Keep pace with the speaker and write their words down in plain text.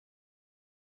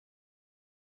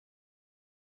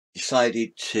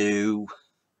decided to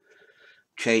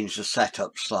change the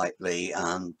setup slightly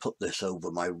and put this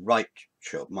over my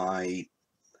my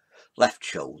left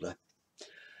shoulder,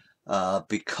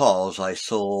 because I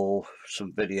saw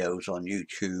some videos on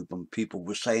YouTube and people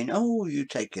were saying, oh, you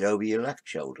take it over your left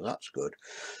shoulder, that's good.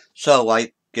 So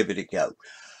I give it a go.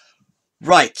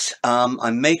 Right,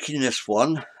 I'm making this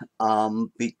one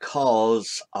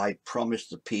because I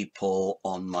promised the people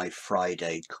on my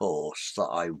Friday course that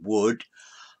I would.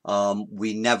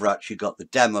 We never actually got the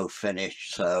demo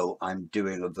finished, so I'm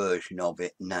doing a version of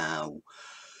it now.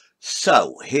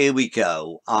 So here we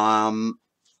go.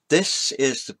 This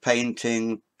is the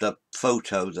painting, the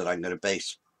photo that I'm going to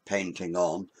base painting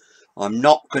on. I'm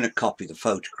not going to copy the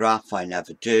photograph, I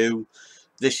never do.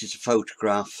 This is a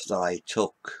photograph that I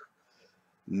took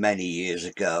many years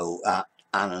ago at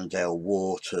Annandale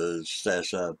Waters.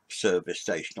 There's a service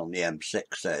station on the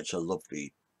M6 there. It's a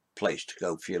lovely place to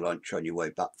go for your lunch on your way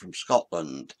back from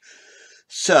Scotland.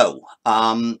 So,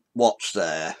 what's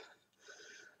there?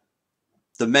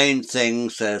 The main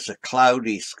things, there's a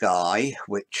cloudy sky,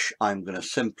 which I'm going to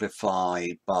simplify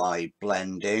by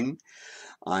blending.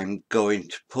 I'm going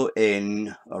to put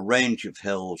in a range of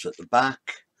hills at the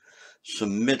back,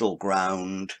 some middle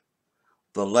ground,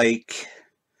 the lake.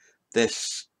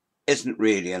 This isn't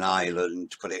really an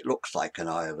island, but it looks like an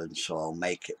island, so I'll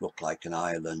make it look like an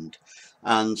island.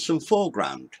 And some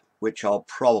foreground, which I'll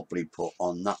probably put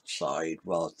on that side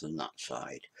rather than that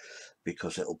side,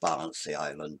 because it'll balance the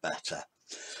island better.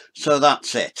 So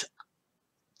that's it.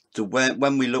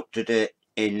 When we looked at it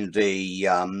in the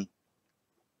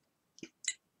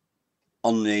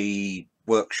on the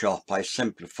workshop, I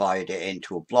simplified it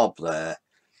into a blob there,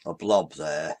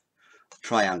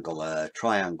 triangle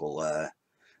there,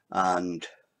 and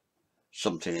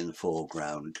something in the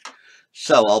foreground.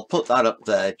 So I'll put that up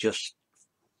there just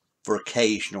for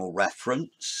occasional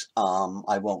reference.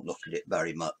 I won't look at it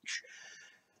very much.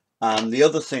 And the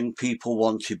other thing people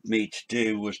wanted me to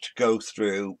do was to go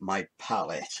through my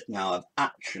palette. Now I've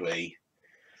actually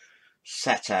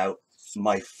set out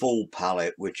my full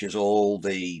palette, which is all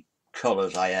the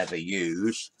colours I ever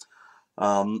use,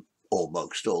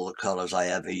 almost all the colours I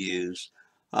ever use,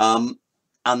 and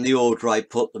the order I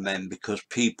put them in, because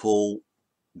people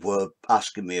were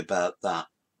asking me about that.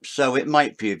 So it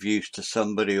might be of use to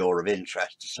somebody, or of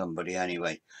interest to somebody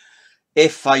anyway.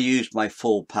 If I use my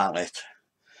full palette,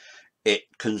 it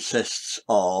consists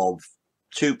of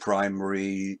two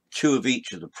of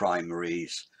each of the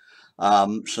primaries,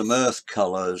 some earth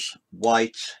colours,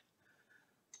 white,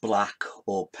 black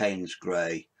or Payne's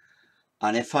grey.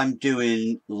 And if I'm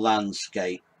doing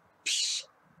landscapes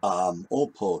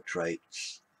or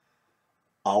portraits,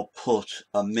 I'll put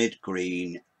a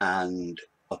mid-green and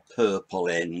a purple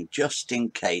in, just in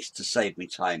case, to save me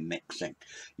time mixing.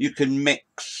 You can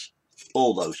mix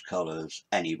all those colours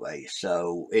anyway,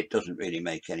 so it doesn't really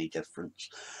make any difference.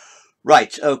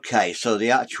 Right, okay, so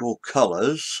the actual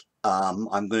colours, I'm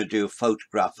going to do a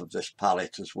photograph of this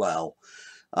palette as well,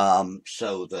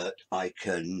 so that I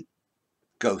can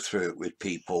go through it with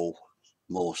people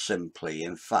more simply.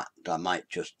 In fact, I might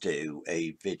just do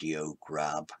a video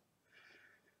grab.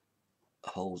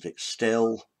 Hold it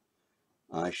still.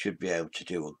 I should be able to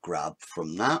do a grab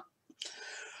from that.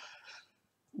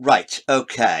 Right,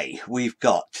 okay, we've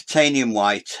got titanium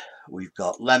white, we've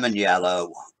got lemon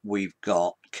yellow, we've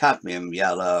got cadmium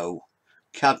yellow,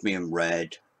 cadmium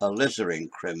red, alizarin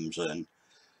crimson,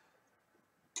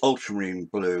 ultramarine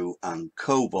blue and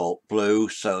cobalt blue.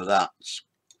 So that's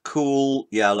cool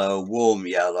yellow, warm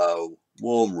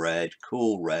red,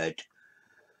 cool red,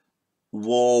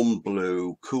 warm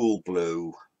blue, cool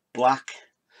blue, black.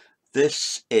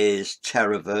 This is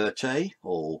terra verte,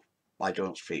 or I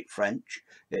don't speak French.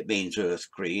 It means earth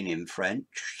green in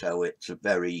French, so it's a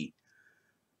very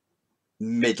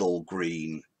middle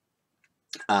green.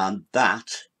 And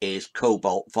that is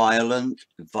cobalt violet,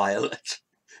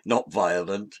 not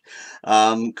violent,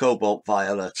 cobalt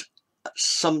violet.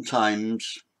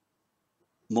 Sometimes,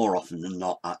 more often than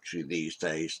not actually these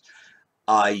days,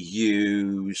 I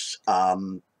use a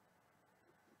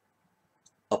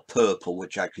purple,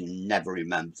 which I can never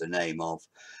remember the name of,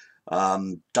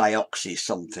 dioxy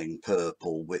something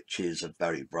purple, which is a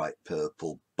very bright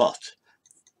purple, but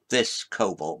this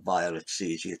cobalt violet is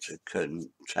easier to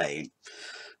contain.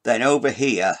 Then over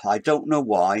here, I don't know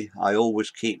why, I always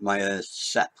keep my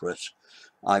earths separate.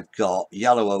 I've got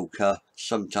yellow ochre,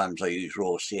 sometimes I use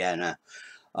raw sienna,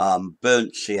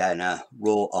 burnt sienna,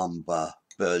 raw umber,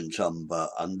 burnt umber,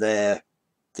 and they're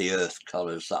the earth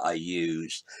colours that I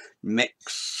use.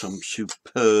 Mix some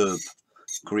superb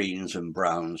greens and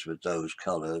browns with those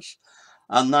colours,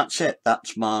 And that's it.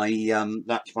 That's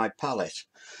my palette.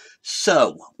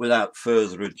 So without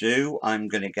further ado, I'm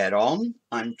going to get on.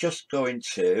 I'm just going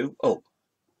to,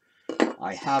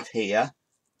 I have here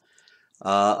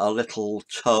a little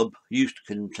tub, used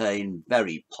to contain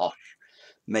very posh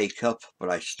makeup, but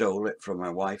I stole it from my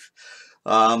wife.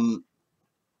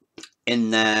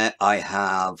 In there I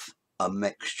have a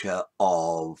mixture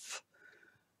of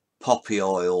poppy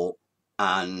oil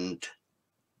and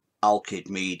alkyd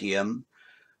medium.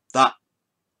 That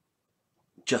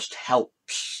just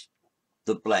helps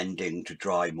the blending to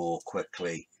dry more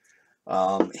quickly.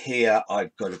 Here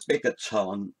I've got a bigger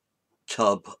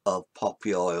tub of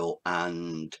poppy oil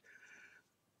and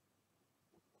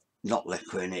not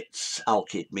liquid, it's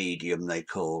alkyd medium they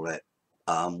call it,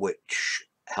 which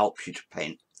helps you to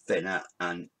paint thinner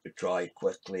and to dry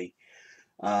quickly.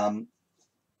 Cup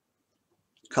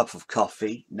of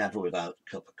coffee, never without a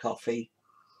cup of coffee.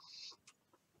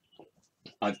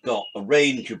 I've got a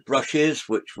range of brushes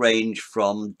which range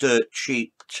from dirt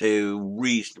cheap to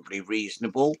reasonably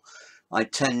reasonable. I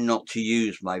tend not to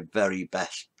use my very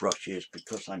best brushes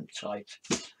because I'm tight.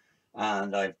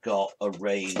 And I've got a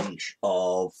range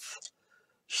of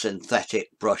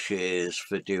synthetic brushes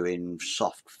for doing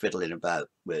soft fiddling about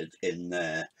with in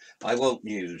there. I won't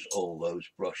use all those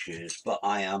brushes, but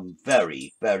I am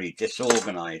very, very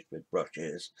disorganized with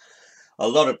brushes. A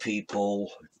lot of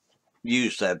people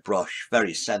use their brush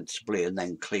very sensibly and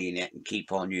then clean it and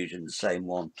keep on using the same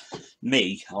one.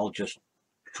 Me, I'll just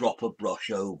drop a brush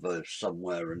over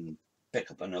somewhere and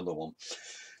pick up another one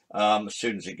as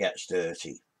soon as it gets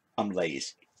dirty. I'm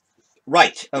lazy.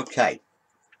 Right, okay.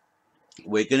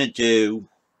 We're going to do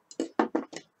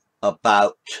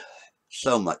about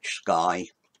so much sky.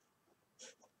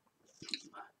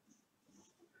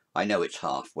 I know it's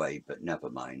halfway, but never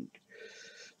mind.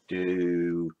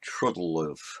 Do truddle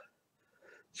of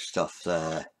stuff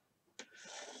there.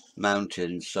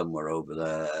 Mountains somewhere over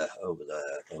there, over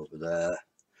there, over there.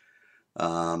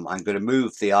 I'm going to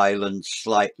move the island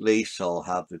slightly, so I'll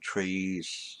have the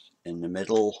trees in the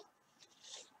middle.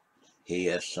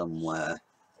 Here somewhere.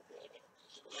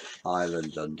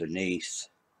 Island underneath.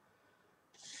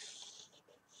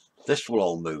 This will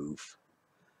all move.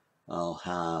 I'll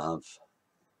have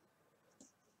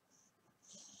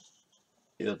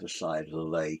the other side of the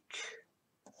lake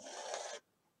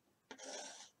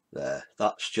there.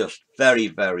 That's just very,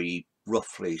 very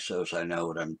roughly so as I know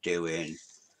what I'm doing.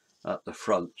 At the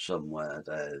front somewhere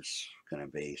there's going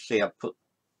to be, see, I've put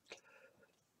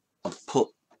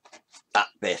that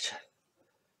bit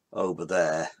over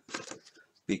there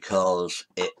because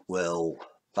it will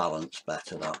balance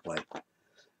better that way.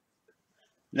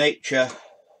 Nature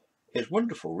is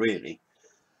wonderful really,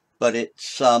 but it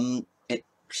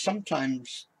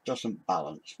sometimes doesn't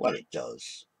balance. Well, it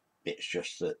does. It's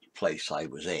just that the place I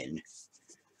was in,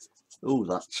 oh,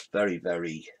 that's very,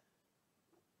 very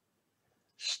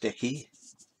sticky.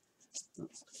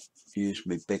 Use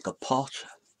my bigger pot.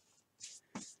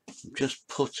 I'm just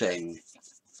putting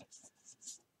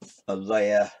a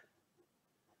layer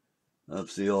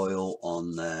of the oil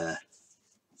on there.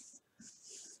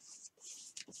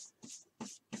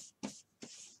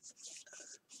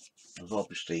 I've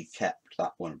obviously kept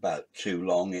that one about too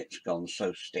long. It's gone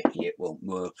so sticky it won't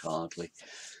work hardly.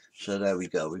 So there we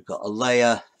go. We've got a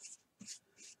layer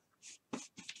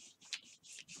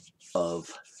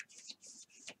of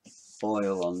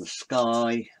oil on the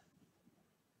sky.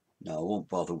 No, I won't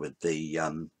bother with the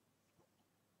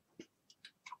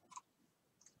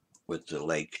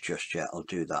lake just yet. I'll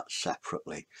do that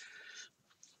separately.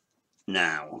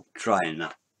 Now, I'm trying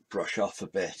that brush off a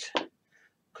bit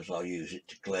because I'll use it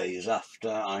to glaze after.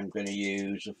 I'm going to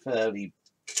use a fairly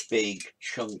big,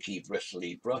 chunky,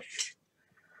 bristly brush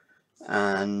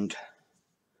and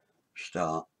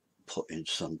start putting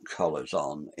some colours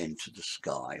on into the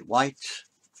sky. White,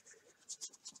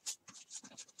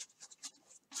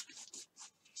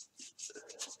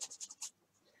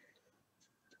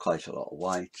 quite a lot of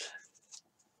white.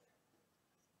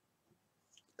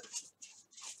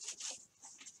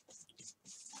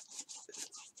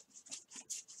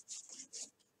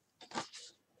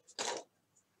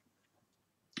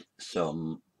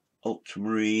 Some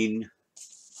ultramarine,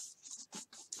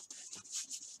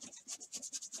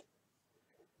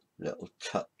 little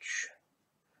touch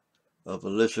of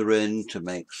alizarin to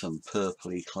make some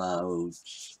purpley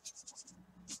clouds.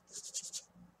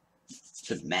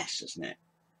 It's a mess, isn't it?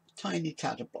 Tiny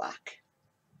tad of black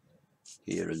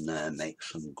here and there, make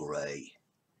some grey.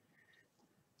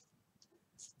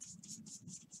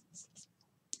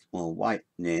 More white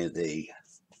near the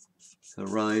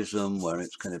horizon where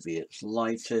it's going to be its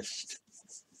lightest.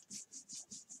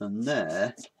 And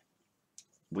there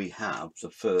we have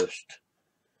the first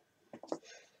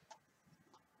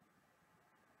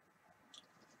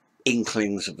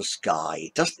inklings of the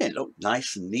sky. Doesn't it look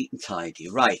nice and neat and tidy?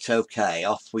 Right, okay,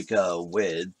 off we go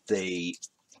with the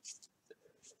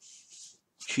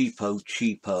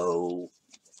cheapo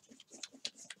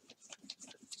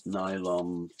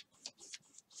nylon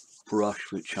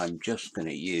brush, which I'm just going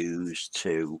to use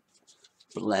to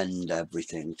blend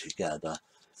everything together.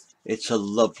 It's a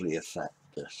lovely effect,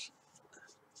 this.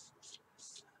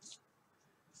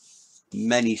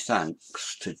 Many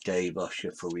thanks to Dave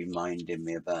Usher for reminding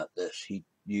me about this. He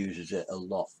uses it a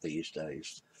lot these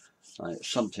days.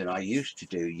 It's something I used to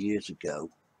do years ago,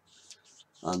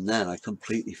 and then I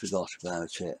completely forgot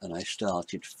about it and I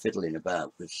started fiddling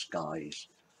about with skies.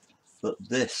 But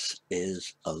this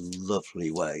is a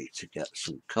lovely way to get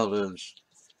some colours,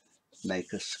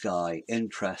 make a sky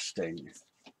interesting,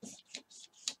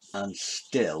 and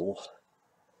still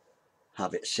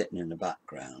have it sitting in the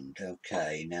background.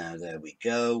 Okay, now there we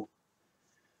go.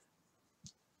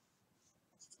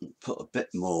 Put a bit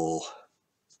more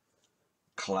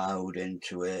cloud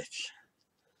into it.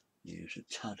 Use a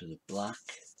tad of the black.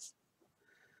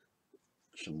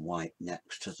 Some white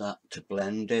next to that to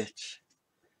blend it.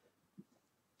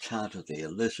 Tad of the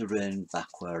alizarin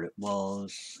back where it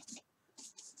was.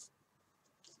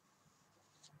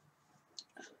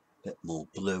 Bit more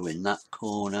blue in that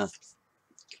corner.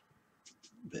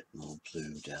 Bit more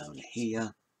blue down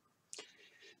here.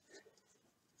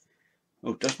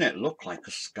 Oh, doesn't it look like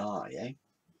a sky, eh?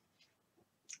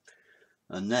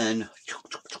 And then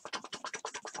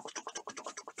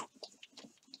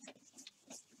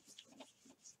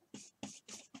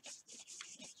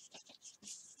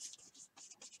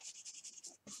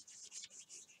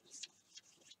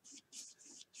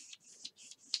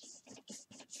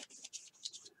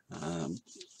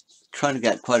trying to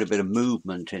get quite a bit of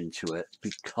movement into it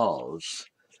because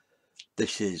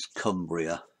this is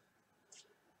Cumbria,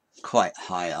 quite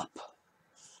high up,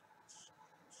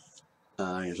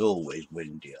 and it's always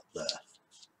windy up there.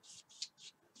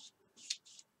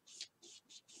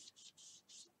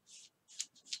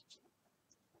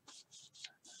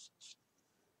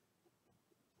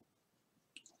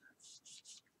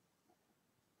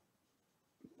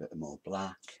 Bit more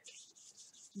black,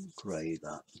 grey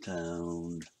that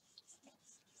down,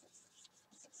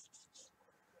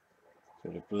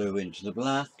 bit of blue into the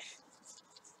black.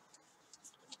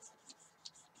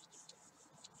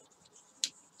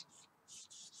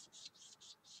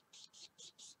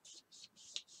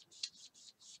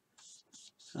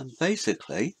 And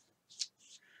basically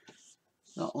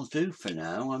that'll do for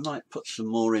now. I might put some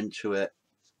more into it,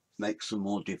 make some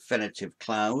more definitive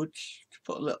clouds, to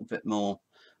put a little bit more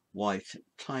white,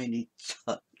 a tiny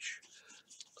touch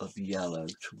of yellow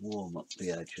to warm up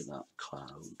the edge of that cloud.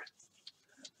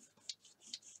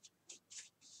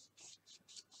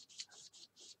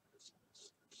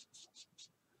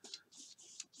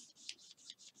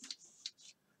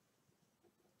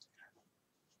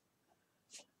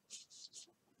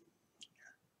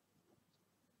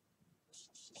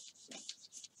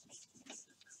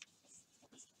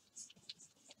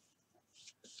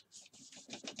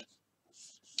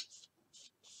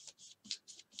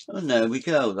 And there we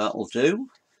go, that'll do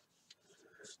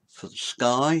for the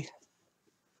sky,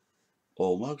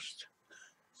 almost.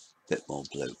 A bit more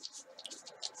blue.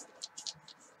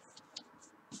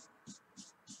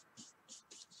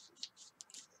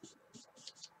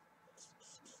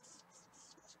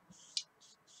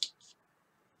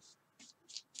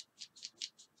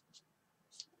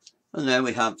 And there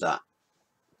we have that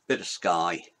bit of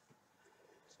sky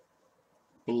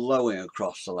blowing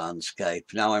across the landscape.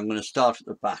 Now I'm going to start at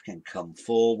the back and come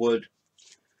forward.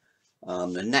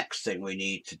 The next thing we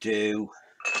need to do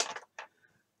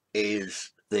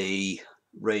is the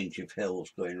range of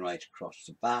hills going right across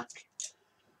the back.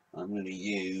 I'm going to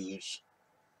use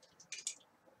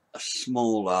a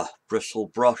smaller bristle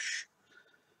brush.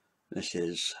 This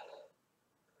is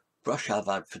a brush I've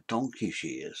had for donkey's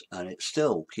years, and it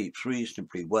still keeps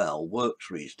reasonably well, works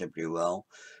reasonably well.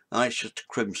 And it's just a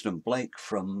Crimson and Blake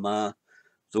from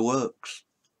the works,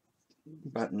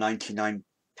 about 99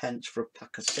 pence for a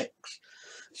pack of 6,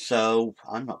 so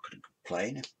I'm not going to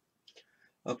complain.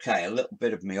 Okay, a little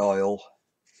bit of my oil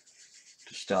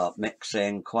to start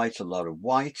mixing, quite a lot of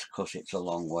white because it's a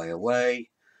long way away,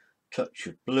 touch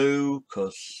of blue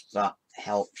because that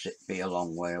helps it be a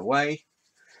long way away,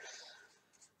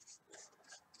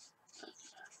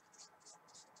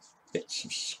 bits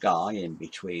of sky in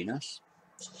between us,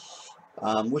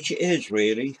 which it is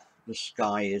really. The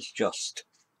sky is just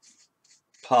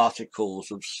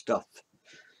particles of stuff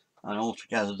and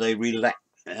altogether they reflect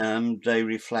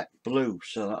blue,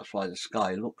 so that's why the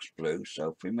sky looks blue. So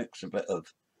if we mix a bit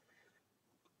of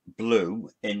blue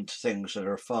into things that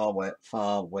are far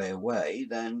way away,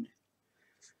 then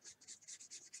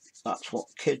that's what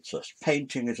kids are.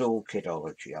 Painting is all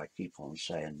kidology, I keep on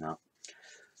saying that.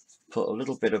 Put a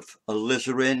little bit of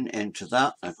alizarin into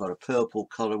that. I've got a purple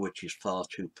colour which is far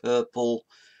too purple,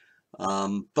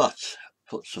 but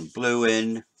put some blue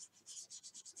in,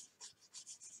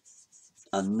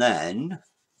 and then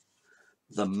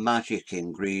the magic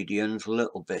ingredient, a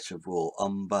little bit of raw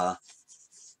umber,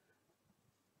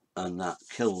 and that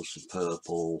kills the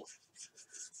purple,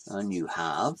 and you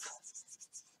have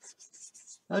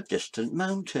a distant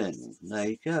mountain. There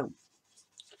you go.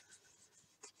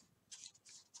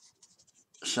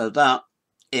 So that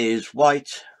is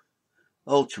white,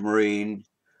 ultramarine,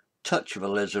 touch of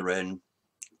alizarin,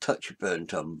 touch of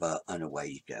burnt umber, and away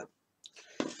you go.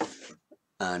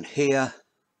 And here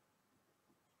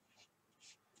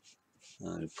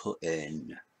I put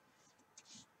in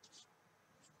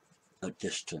a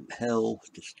distant hill,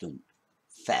 distant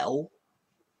fell,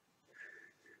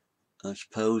 I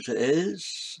suppose it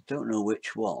is. Don't know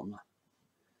which one.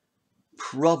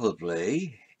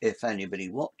 Probably, if anybody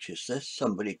watches this,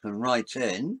 somebody can write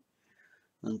in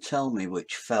and tell me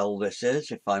which fell this is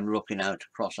if I'm looking out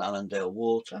across Annandale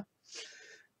water.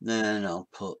 Then I'll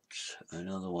put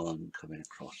another one coming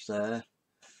across there.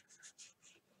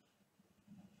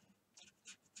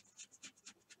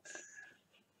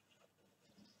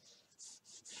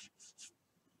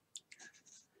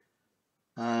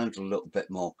 And a little bit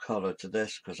more colour to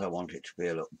this because I want it to be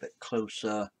a little bit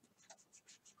closer.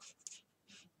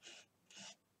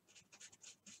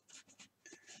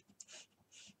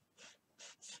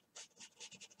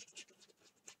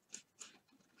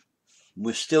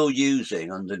 We're still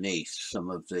using underneath some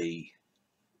of the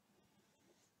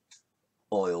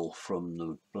oil from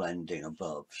the blending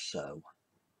above, so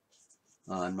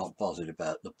I'm not bothered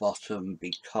about the bottom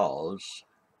because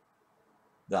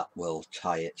that will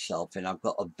tie itself in. I've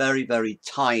got a very, very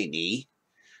tiny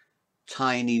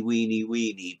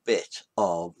weeny bit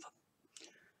of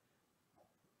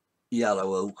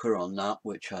yellow ochre on that,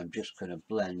 which I'm just going to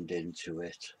blend into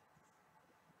it.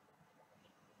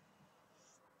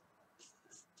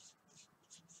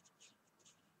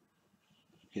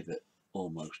 Give it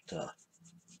almost a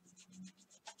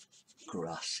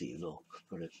grassy look,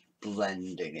 but it's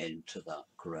blending into that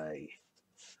grey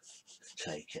to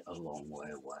take it a long way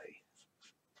away.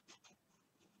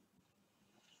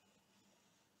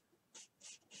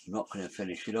 I'm not going to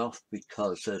finish it off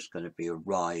because there's going to be a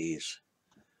rise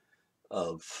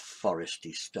of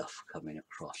foresty stuff coming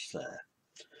across there.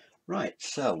 Right,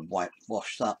 so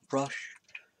whitewash that brush.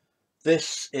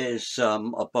 This is a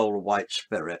bowl of white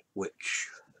spirit, which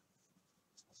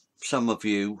some of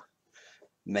you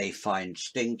may find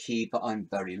stinky, but I'm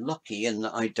very lucky in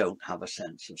that I don't have a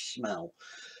sense of smell.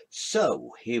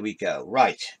 So here we go.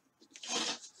 Right,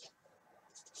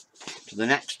 to the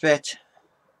next bit.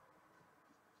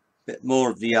 Bit more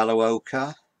of the yellow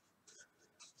ochre,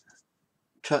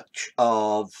 touch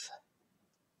of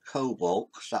cobalt,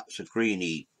 because that's a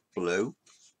greeny blue,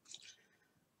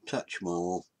 touch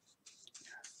more,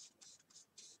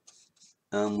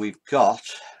 and we've got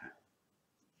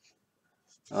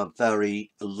a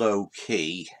very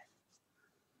low-key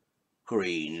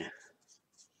green,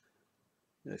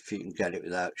 if you can get it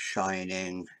without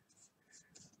shining,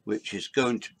 which is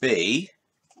going to be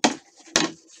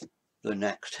the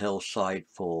next hillside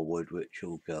forward, which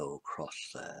will go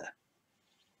across there.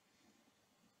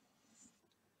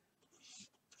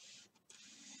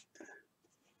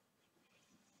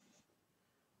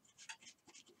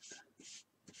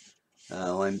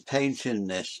 Now I'm painting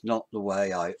this not the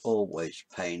way I always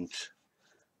paint.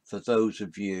 For those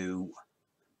of you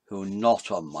who are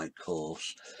not on my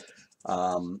course,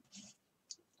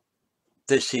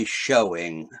 this is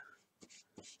showing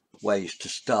ways to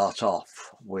start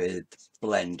off with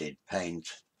blended paint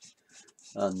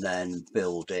and then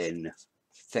build in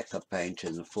thicker paint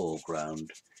in the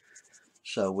foreground.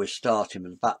 So we're starting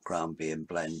with the background being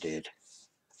blended,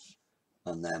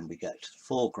 and then we get to the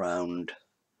foreground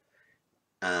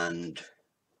and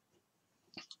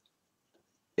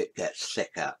it gets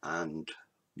thicker and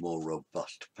more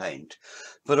robust paint.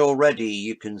 But already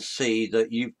you can see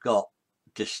that you've got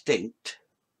distinct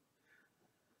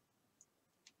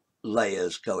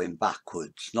layers going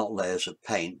backwards, not layers of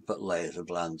paint but layers of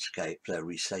landscape. They're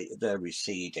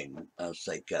receding as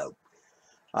they go.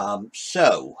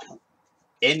 So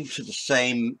into the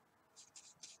same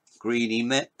greeny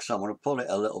mix, I'm going to pull it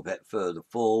a little bit further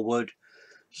forward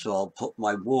So I'll put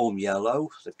my warm yellow,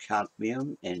 the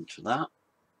cadmium, into that.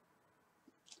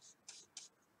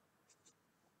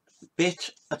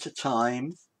 Bit at a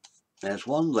time. There's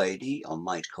one lady on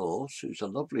my course who's a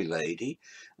lovely lady,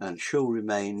 and she'll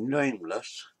remain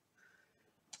nameless,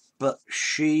 but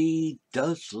she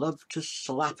does love to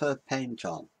slap her paint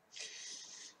on.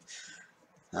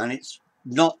 And it's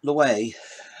not the way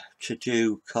to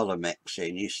do colour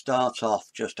mixing. You start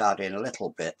off just adding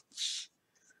little bits.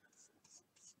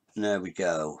 There we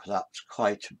go. That's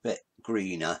quite a bit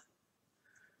greener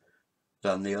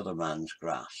than the other man's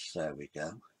grass. There we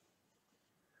go.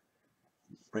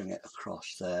 Bring it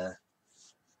across there.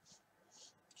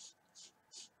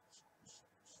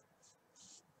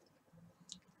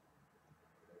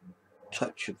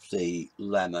 Touch of the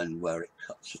lemon where it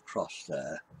cuts across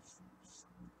there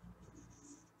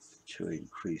to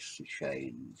increase the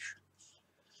change.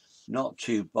 Not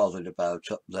too bothered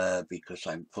about up there because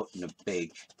I'm putting a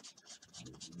big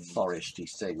foresty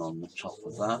thing on the top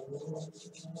of that.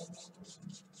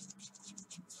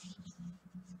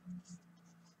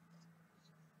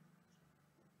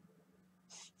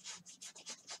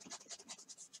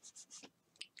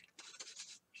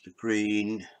 The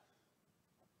green,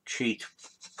 cheat,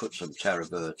 put some terra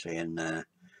verde in there,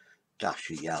 dash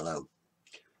of yellow.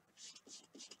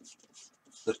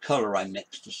 The colour I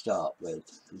mixed to start with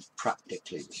is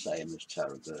practically the same as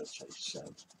terra verde, so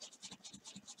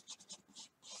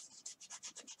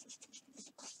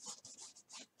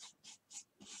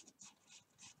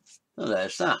well,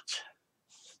 there's that.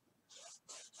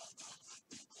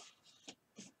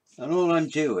 And all I'm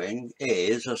doing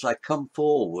is, as I come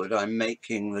forward, I'm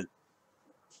making the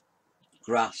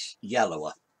grass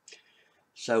yellower.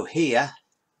 So here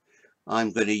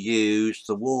I'm going to use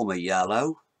the warmer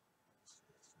yellow.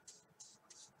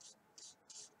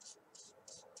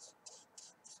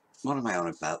 What am I on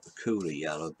about? The cooler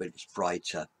yellow, but it's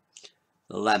brighter.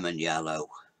 The lemon yellow,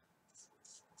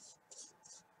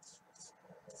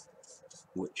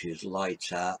 which is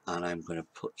lighter, and I'm going to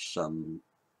put some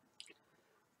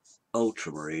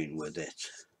ultramarine with it.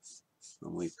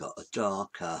 And we've got a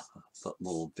darker but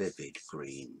more vivid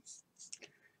green.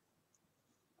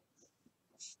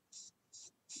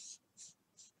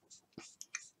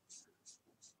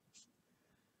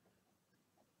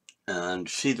 And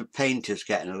see, the paint is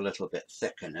getting a little bit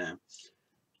thicker now.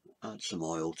 Add some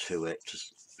oil to it to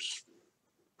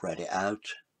spread it out.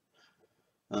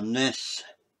 And this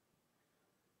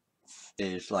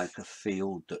is like a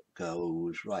field that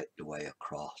goes right the way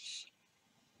across.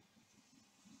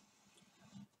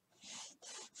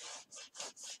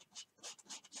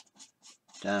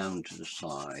 Down to the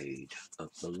side of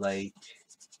the lake.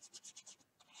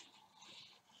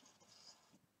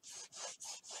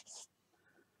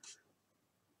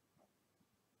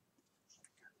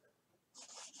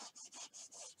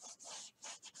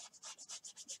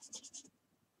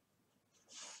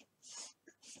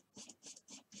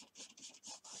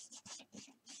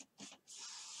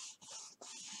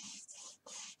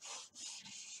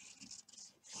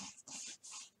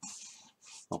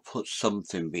 I'll put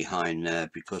something behind there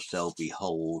because there'll be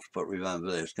holes, but remember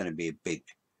there's going to be a big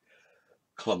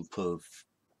clump of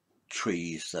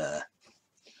trees there.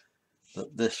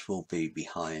 But this will be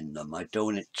behind them. I don't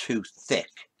want it too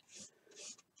thick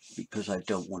because I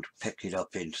don't want to pick it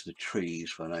up into the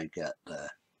trees when I get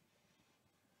there.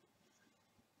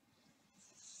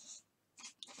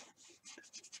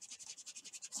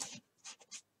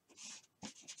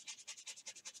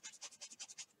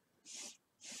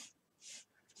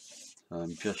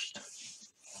 I'm just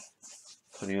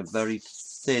putting a very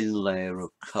thin layer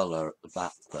of colour at the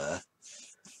back there.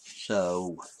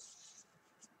 So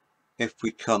if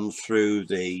we come through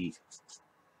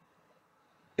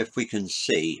if we can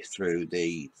see through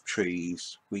the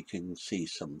trees, we can see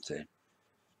something.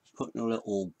 Putting a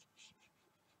little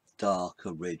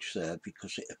darker ridge there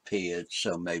because it appeared,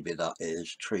 so maybe that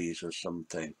is trees or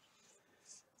something.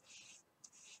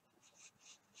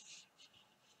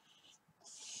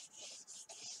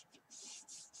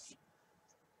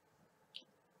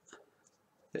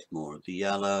 Bit more of the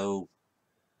yellow,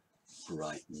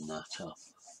 brighten that up.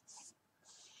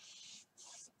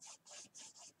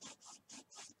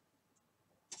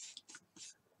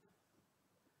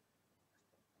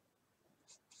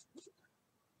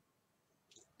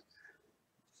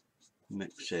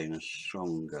 Mixing a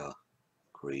stronger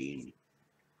green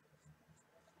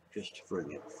just to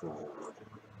bring it forward.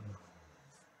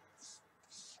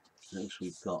 Since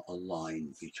we've got a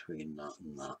line between that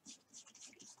and that,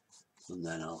 and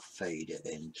then I'll fade it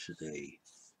into the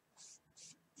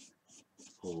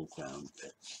foreground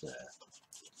bits there.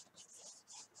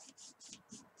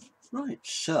 Right,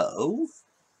 so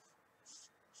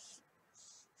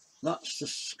that's the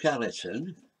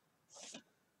skeleton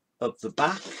of the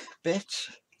back bit.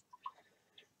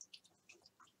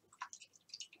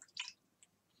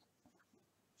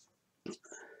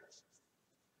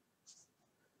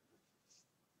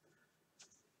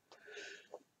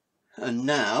 And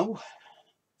now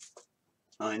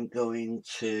I'm going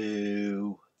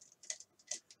to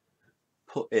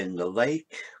put in the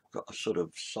lake. I've got a sort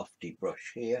of softy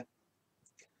brush here.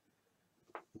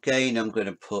 Again, I'm going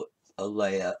to put a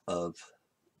layer of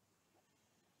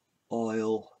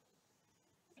oil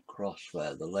across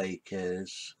where the lake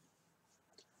is.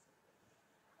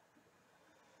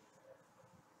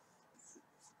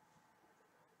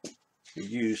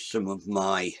 Use some of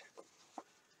my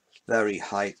very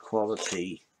high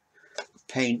quality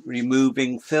paint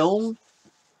removing film.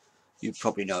 You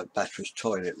probably know it better as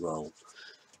toilet roll,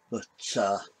 but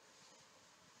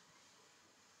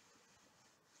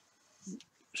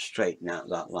straighten out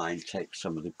that line, take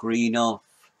some of the green off.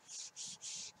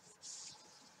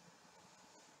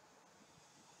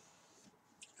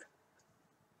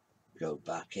 Go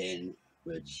back in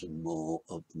with some more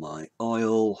of my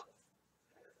oil.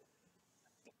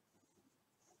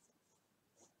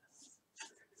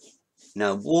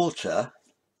 Now, water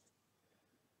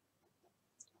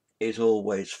is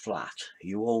always flat.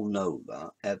 You all know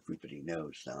that. Everybody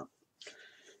knows that.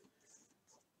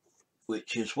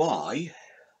 Which is why,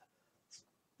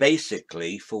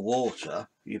 basically, for water,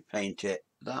 you paint it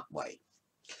that way.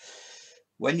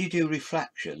 When you do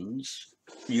reflections,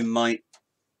 you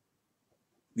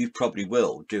probably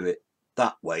will do it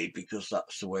that way because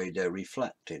that's the way they're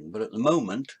reflecting. But at the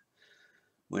moment,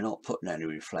 we're not putting any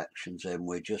reflections in.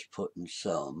 We're just putting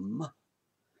some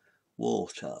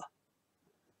water.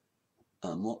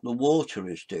 And what the water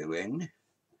is doing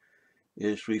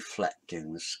is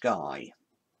reflecting the sky.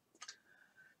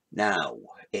 Now,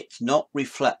 it's not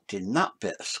reflecting that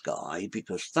bit of sky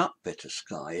because that bit of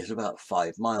sky is about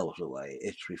 5 miles away.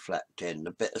 It's reflecting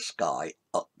the bit of sky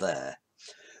up there,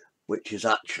 which is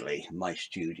actually my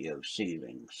studio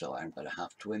ceiling. So I'm going to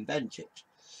have to invent it.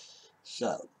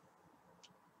 So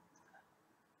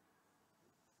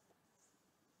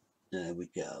there we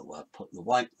go. I'll put the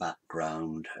white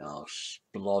background. I'll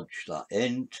splodge that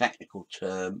in. Technical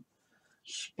term.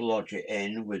 Splodge it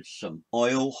in with some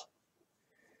oil.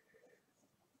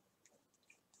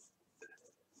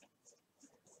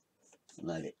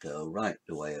 Let it go right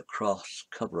the way across.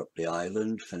 Cover up the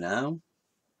island for now.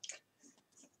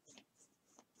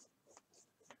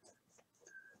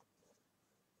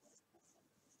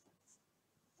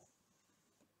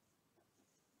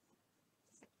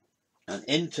 And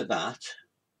into that,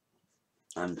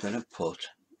 I'm going to put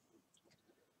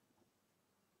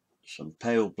some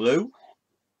pale blue,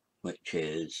 which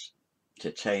is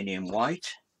titanium white,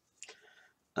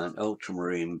 and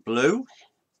ultramarine blue.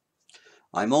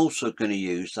 I'm also going to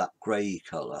use that grey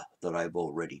colour that I've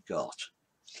already got.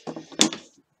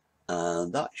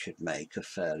 And that should make a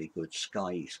fairly good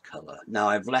skies colour. Now,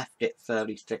 I've left it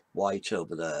fairly thick white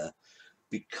over there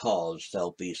because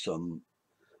there'll be some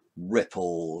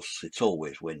ripples. It's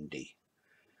always windy.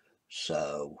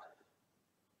 So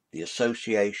the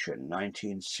Association,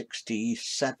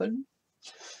 1967,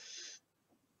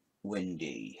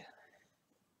 windy.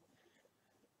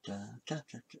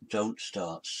 Don't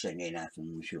start singing,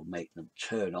 Evans. You'll make them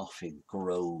turn off in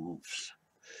groves.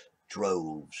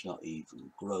 Droves, not even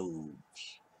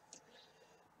groves.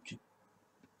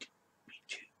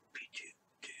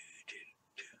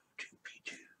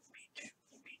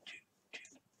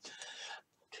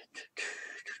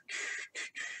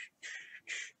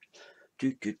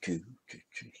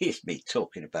 Here's me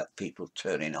talking about people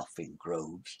turning off in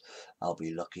groves. I'll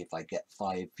be lucky if I get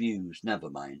 5 views,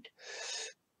 never mind.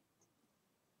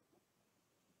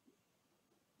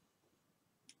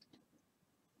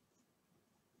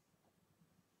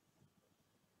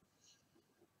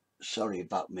 Sorry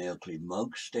about my ugly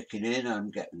mug sticking in. I'm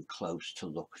getting close to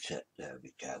look at it. There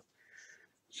we go.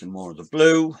 Some more of the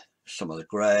blue, some of the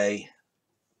grey.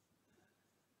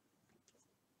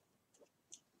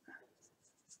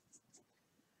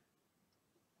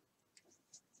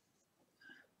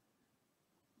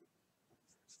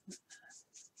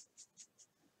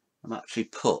 I've actually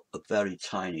put a very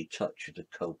tiny touch of the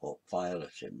cobalt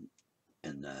violet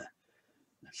in there.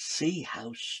 See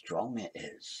how strong it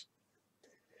is.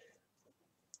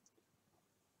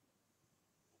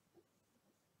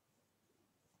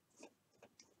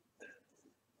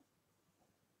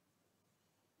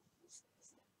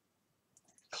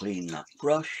 Clean that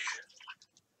brush.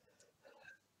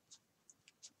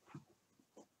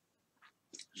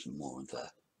 Some more of the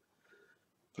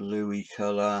bluey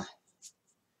colour.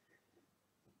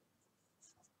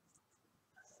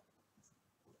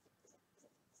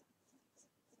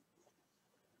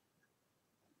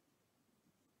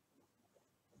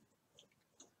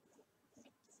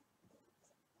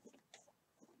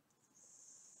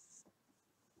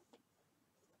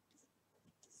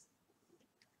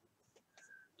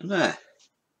 And there,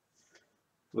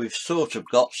 we've sort of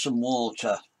got some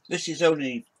water. This is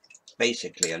only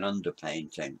basically an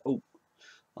underpainting. Oh,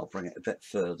 I'll bring it a bit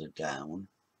further down.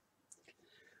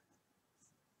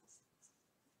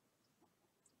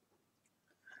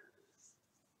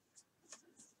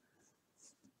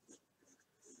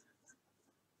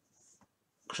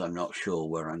 Because I'm not sure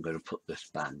where I'm going to put this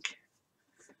bank.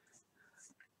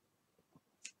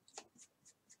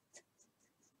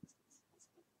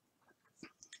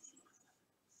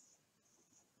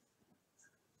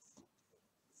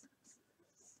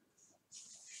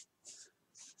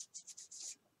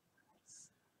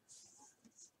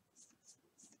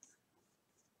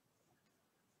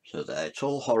 So there, it's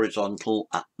all horizontal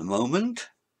at the moment.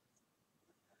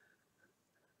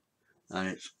 And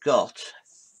it's got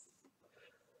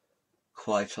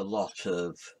quite a lot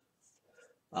of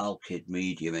alkyd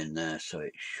medium in there, so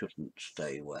it shouldn't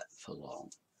stay wet for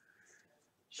long.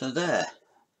 So there,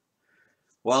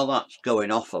 while that's going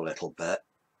off a little bit,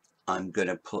 I'm going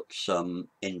to put some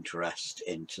interest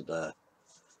into the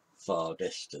far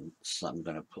distance. I'm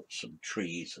going to put some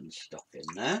trees and stuff in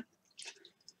there.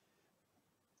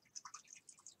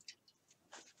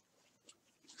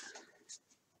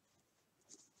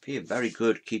 Being very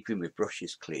good keeping my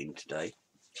brushes clean today.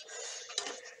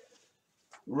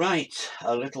 Right,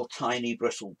 a little tiny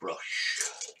bristle brush.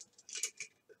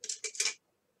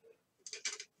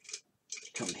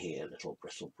 Come here, little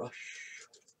bristle brush.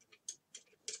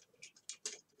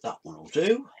 That one will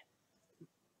do.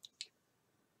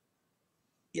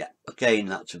 Yeah, again,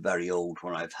 that's a very old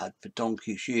one I've had for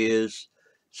donkey's years.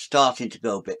 Starting to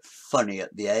go a bit funny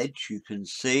at the edge, you can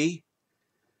see.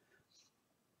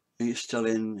 It's still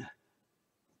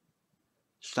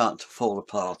starting to fall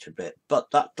apart a bit, but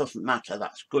that doesn't matter,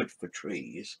 that's good for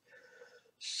trees.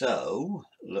 So,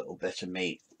 a little bit of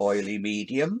my oily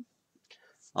medium.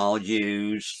 I'll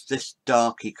use this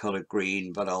darky colour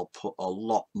green, but I'll put a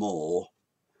lot more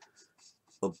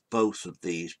of both of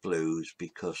these blues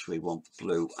because we want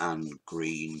blue and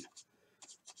green.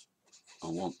 I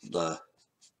want the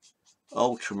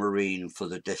ultramarine for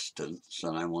the distance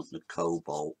and I want the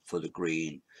cobalt for the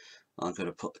green. I'm going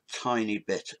to put a tiny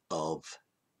bit of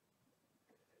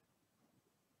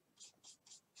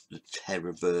the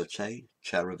terra verte,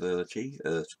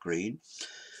 earth green.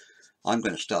 I'm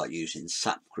going to start using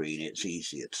sap green, it's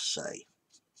easier to say.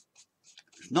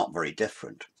 It's not very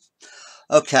different.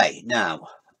 Okay, now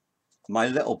my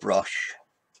little brush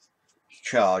is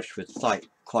charged with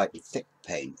quite thick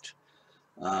paint,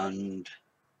 and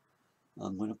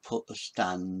I'm going to put a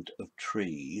stand of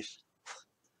trees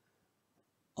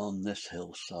on this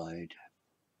hillside.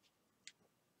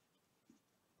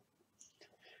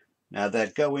 Now they're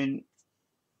going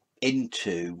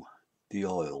into the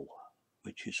oil,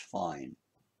 which is fine.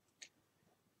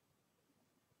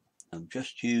 I'm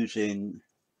just using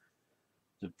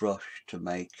the brush to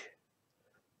make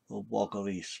a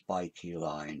woggly, spiky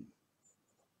line.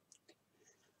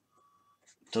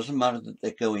 Doesn't matter that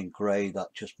they're going grey,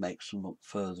 that just makes them look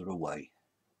further away.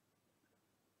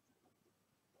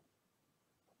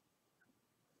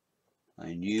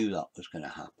 I knew that was going to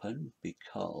happen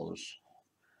because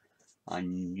I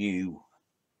knew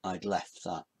I'd left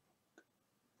that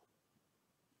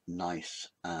nice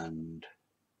and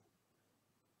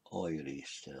oily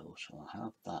still, so I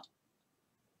have that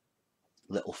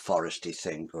little foresty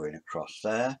thing going across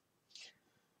there.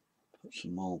 Put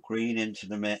some more green into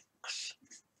the mix,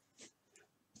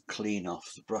 clean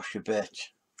off the brush a bit.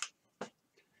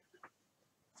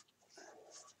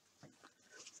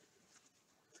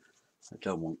 I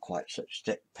don't want quite such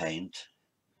thick paint.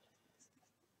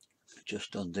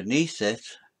 Just underneath it,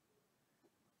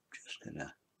 just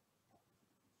gonna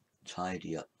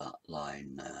tidy up that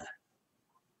line there.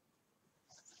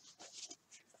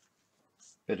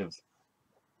 Bit of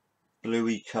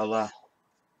bluey colour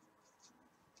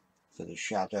for the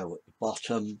shadow at the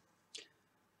bottom.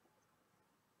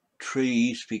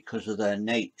 Trees, because of their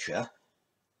nature,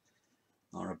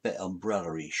 are a bit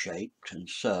umbrella-y shaped, and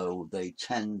so they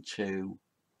tend to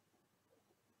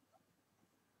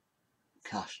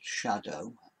cast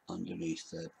shadow underneath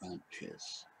their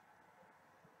branches.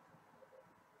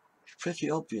 It's pretty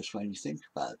obvious when you think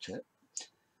about it,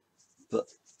 but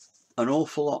an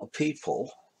awful lot of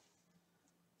people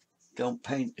don't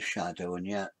paint the shadow, and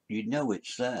yet you know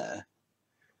it's there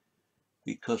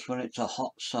because when it's a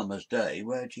hot summer's day,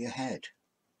 where do you head?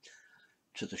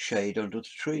 To the shade under the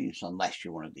trees, unless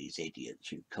you're one of these idiots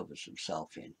who covers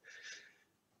himself in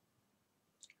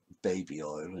baby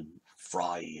oil and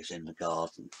fries in the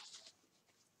garden.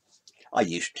 I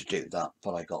used to do that,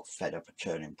 but I got fed up of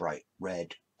turning bright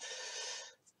red.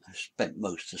 I spent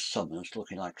most of the summers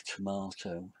looking like a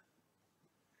tomato.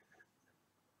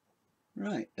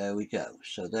 Right, there we go.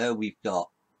 So there we've got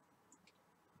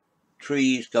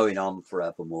trees going on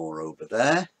forevermore over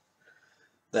there.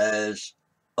 There's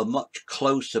a much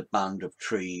closer band of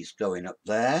trees going up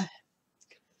there.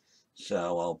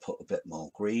 So I'll put a bit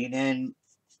more green in,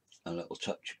 a little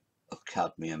touch of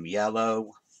cadmium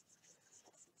yellow,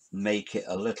 make it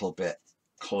a little bit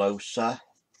closer.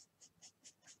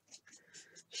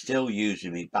 Still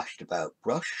using my bashed about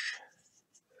brush.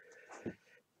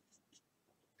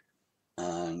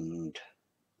 And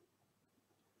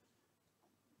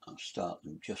I'll start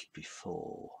them just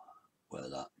before where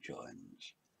that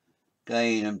joins.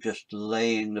 Again, I'm just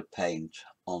laying the paint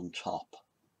on top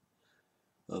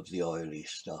of the oily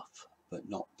stuff, but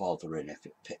not bothering if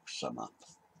it picks some up.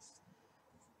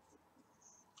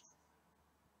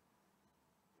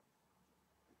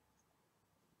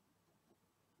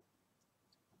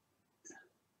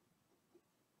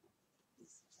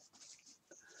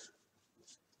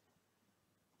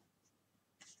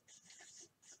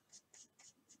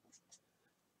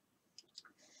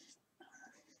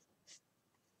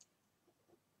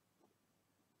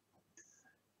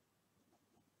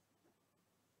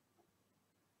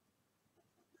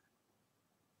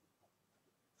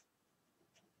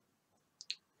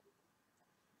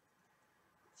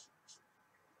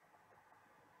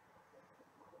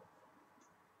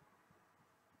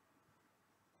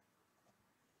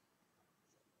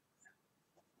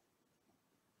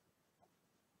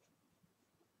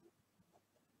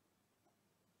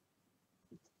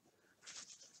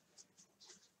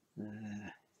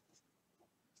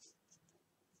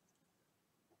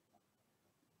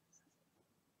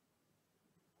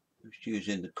 Just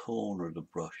using the corner of the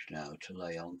brush now to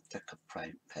lay on thicker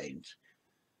paint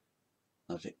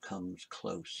as it comes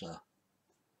closer.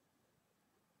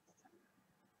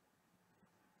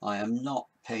 I am not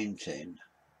painting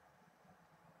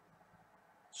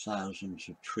thousands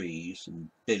of trees and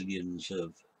billions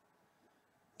of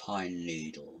pine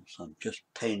needles. I'm just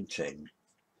painting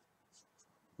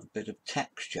a bit of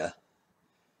texture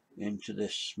into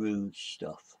this smooth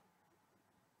stuff,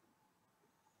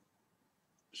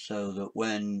 so that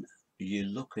when you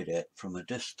look at it from a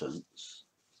distance,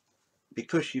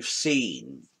 because you've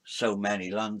seen so many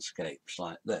landscapes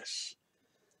like this,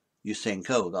 you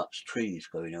think, oh, that's trees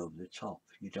going over the top.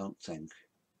 You don't think,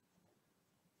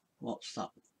 what's that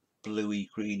bluey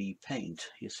greeny paint?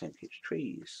 You think it's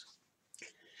trees.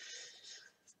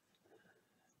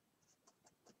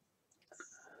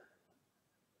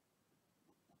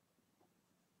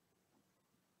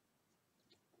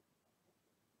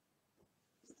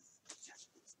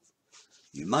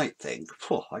 You might think,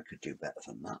 oh, I could do better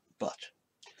than that, but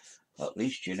at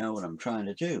least you know what I'm trying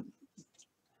to do.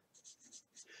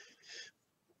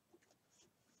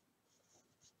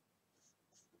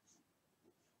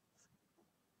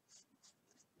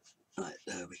 Right,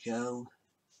 there we go.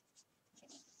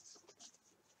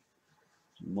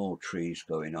 Some more trees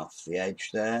going off the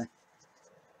edge there.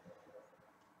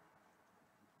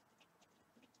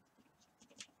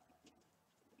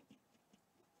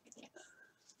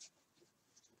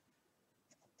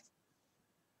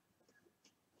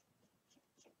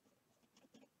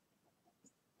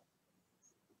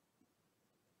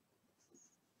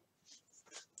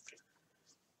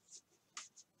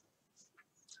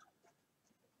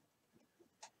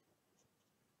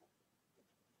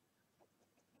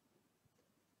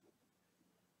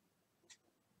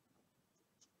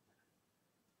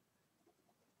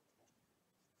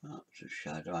 That's a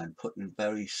shadow. I'm putting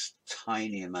very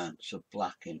tiny amounts of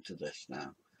black into this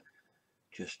now,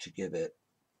 just to give it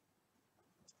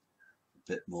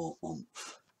a bit more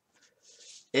oomph.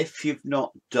 If you've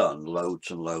not done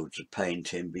loads and loads of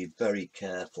painting, be very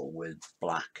careful with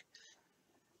black.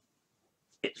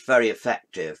 It's very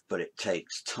effective, but it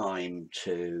takes time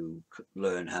to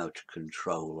learn how to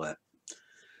control it.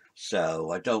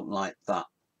 So I don't like that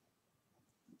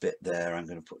bit there. I'm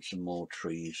going to put some more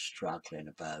trees straggling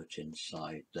about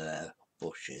inside there,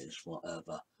 bushes,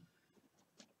 whatever,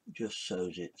 just so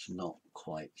that it's not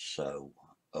quite so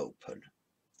open.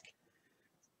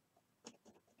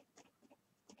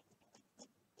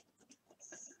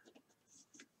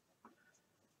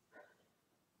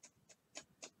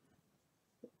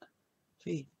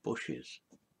 See, bushes.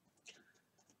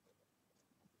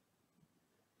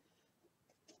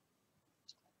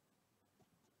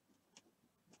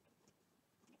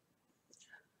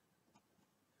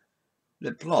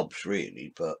 They're blobs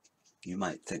really, but you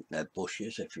might think they're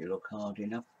bushes if you look hard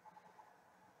enough.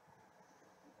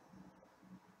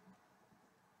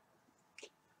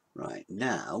 Right,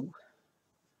 now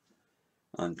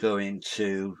I'm going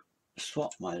to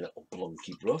swap my little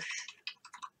blunky brush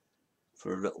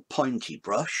for a little pointy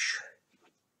brush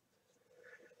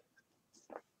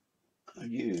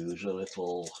and use a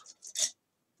little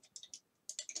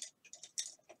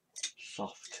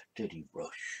soft diddy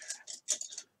brush.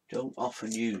 Don't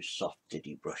often use soft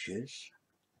diddy brushes.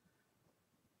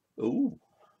 Ooh.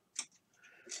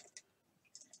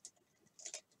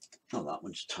 Oh, that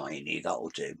one's tiny, that'll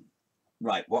do.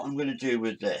 Right, what I'm going to do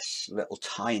with this little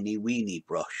tiny weeny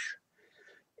brush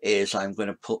is I'm going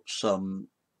to put some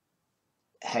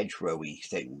hedgerowy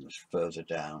things further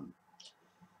down.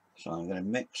 So I'm going to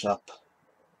mix up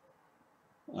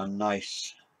a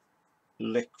nice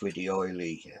liquidy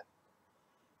oily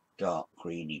dark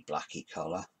greeny blacky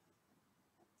colour,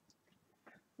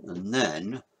 and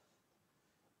then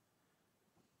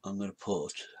I'm going to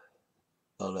put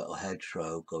a little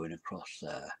hedgerow going across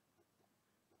there.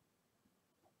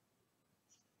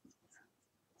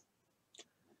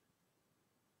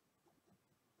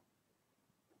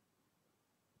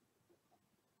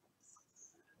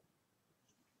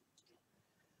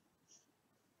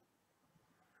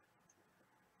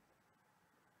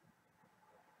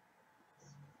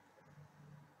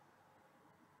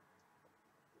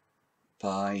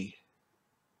 By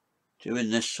doing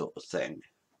this sort of thing,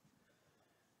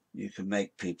 you can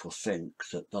make people think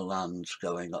that the land's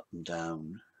going up and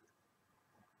down.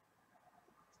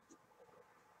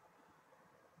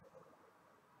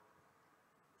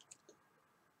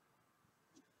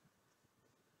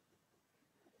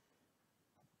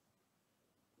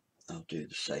 I'll do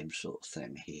the same sort of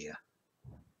thing here.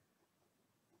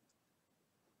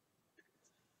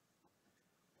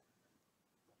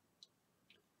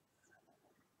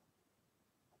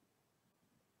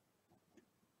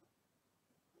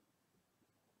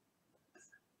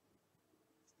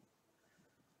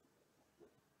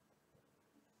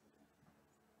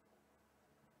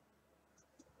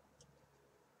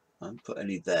 I haven't put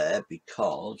any there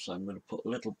because I'm going to put a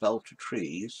little belt of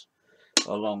trees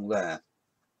along there.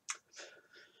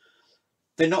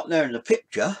 They're not there in the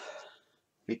picture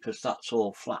because that's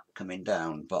all flat coming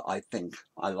down, but I think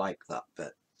I like that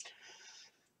bit.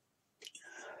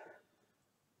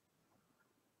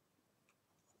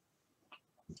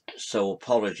 So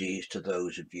apologies to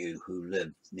those of you who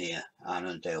live near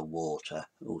Annandale water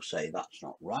who say that's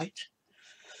not right,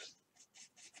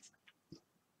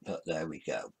 but there we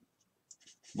go.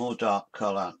 More dark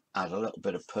colour, add a little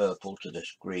bit of purple to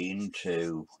this green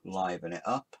to liven it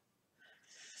up.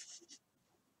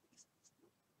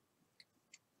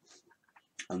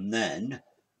 And then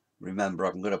remember,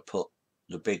 I'm going to put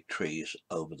the big trees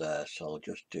over there, so I'll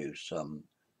just do some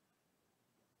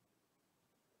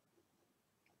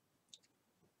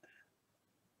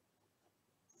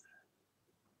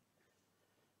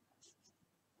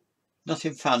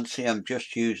nothing fancy. I'm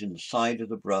just using the side of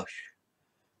the brush,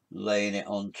 laying it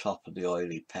on top of the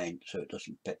oily paint so it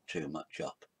doesn't pick too much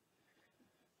up.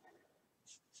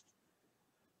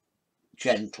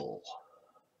 Gentle.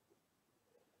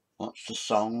 What's the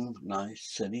song?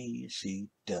 Nice and easy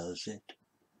does it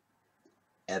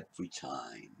every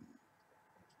time.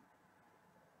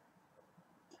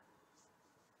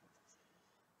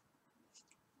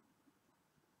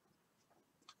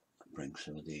 Bring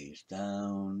some of these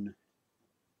down.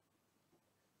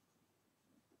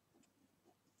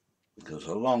 Because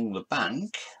along the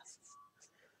bank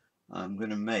I'm going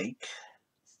to make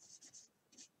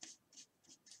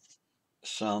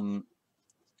some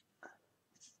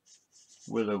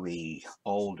willowy,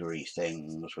 aldery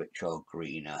things which are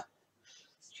greener.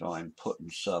 So I'm putting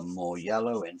some more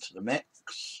yellow into the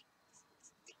mix,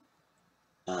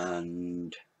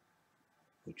 and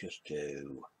we'll just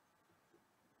do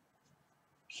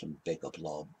some bigger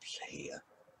blobs here.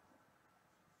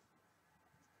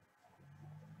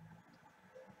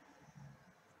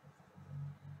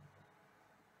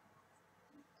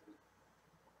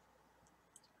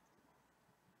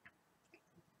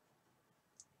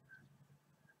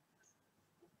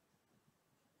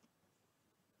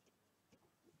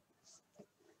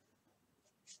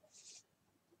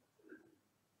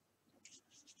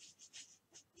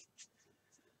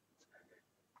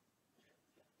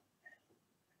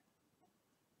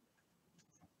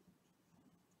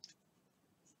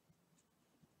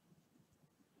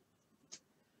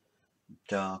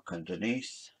 Dark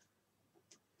underneath.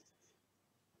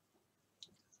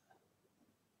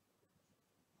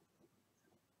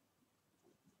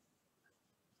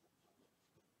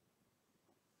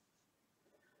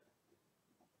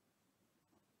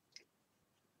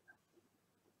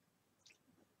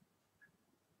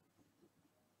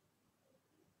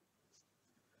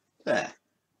 There.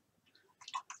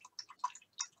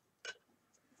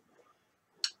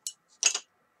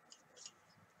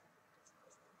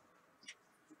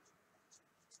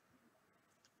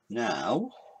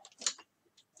 Now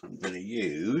I'm going to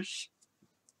use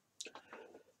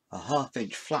a 1/2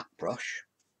 inch flat brush.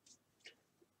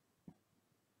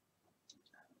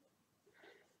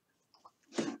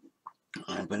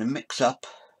 I'm going to mix up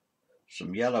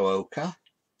some yellow ochre,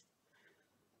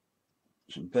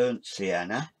 some burnt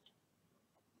sienna,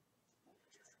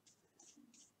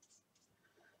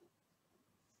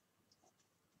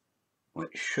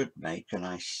 which should make a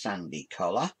nice sandy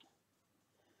colour.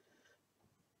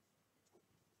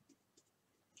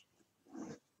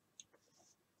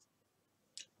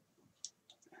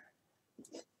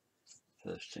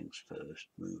 First things first,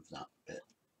 move that bit.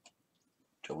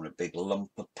 Don't want a big lump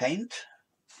of paint.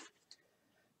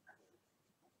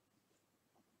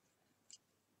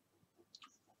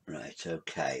 Right,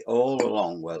 okay, all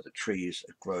along where the trees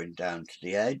are growing down to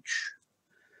the edge,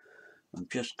 I'm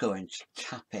just going to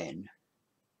tap in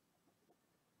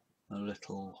a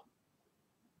little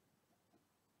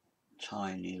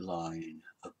tiny line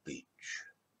of beach.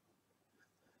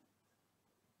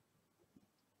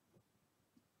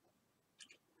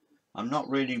 I'm not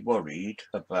really worried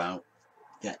about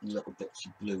getting little bits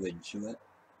of blue into it,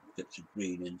 bits of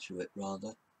green into it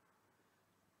rather.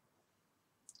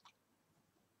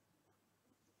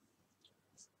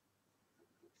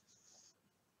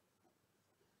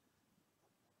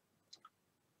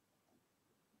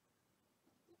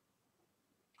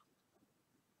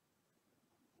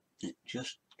 It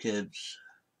just gives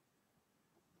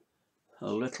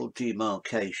a little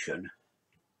demarcation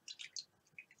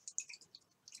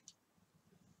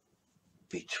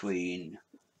between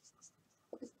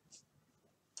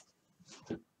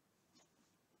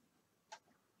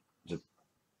the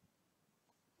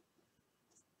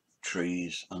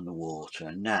trees and the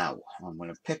water. Now I'm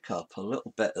going to pick up a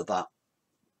little bit of that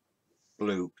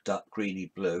blue, that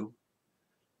greeny blue,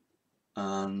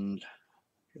 and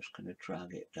just going to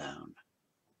drag it down.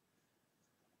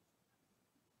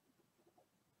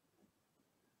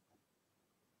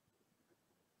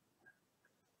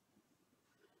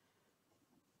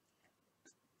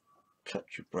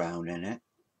 Touch of brown in it.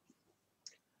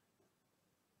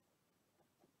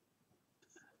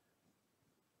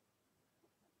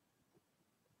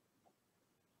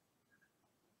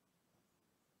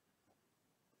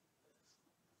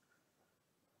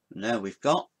 And there we've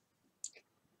got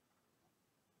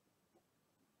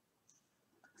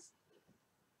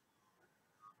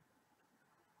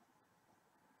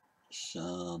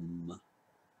some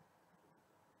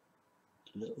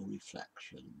little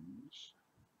reflections.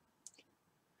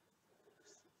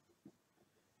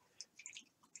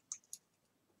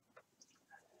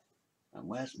 And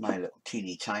where's my little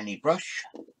teeny tiny brush?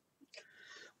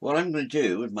 What I'm going to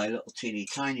do with my little teeny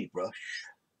tiny brush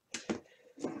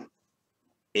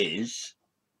is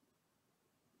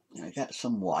I get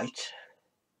some white,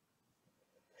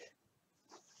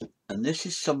 and this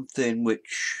is something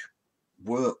which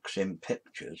works in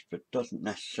pictures but doesn't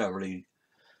necessarily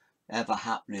ever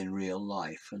happen in real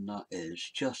life, and that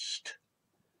is just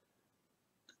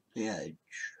the edge.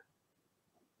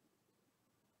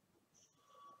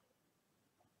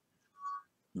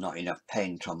 Not enough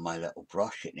paint on my little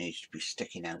brush, it needs to be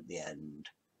sticking out the end.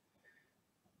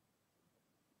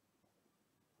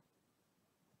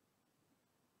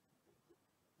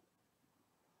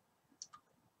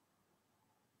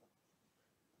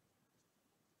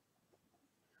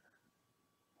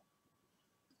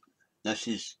 This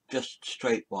is just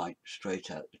straight white,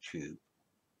 straight out the tube.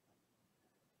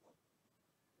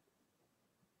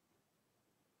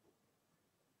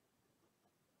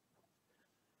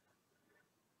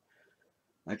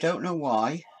 I don't know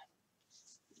why,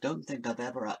 don't think I've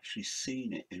ever actually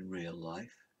seen it in real life.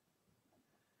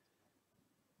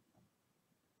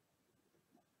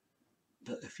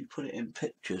 But if you put it in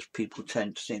pictures, people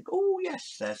tend to think, oh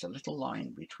yes, there's a little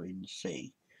line between the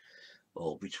sea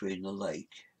or between the lake.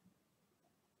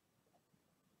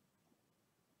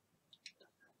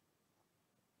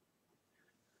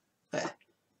 There.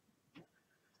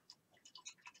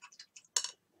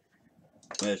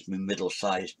 There's my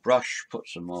middle-sized brush, put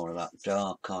some more of that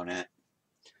dark on it,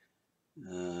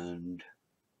 and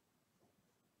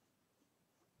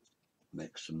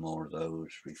make some more of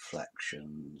those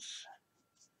reflections.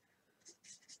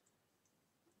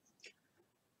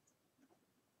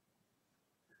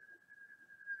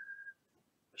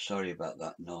 Sorry about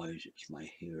that noise, it's my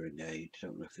hearing aid,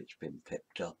 don't know if it's been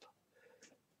picked up.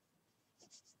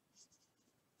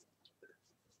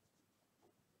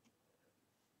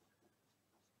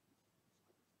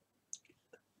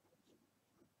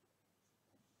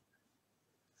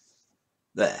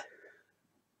 There.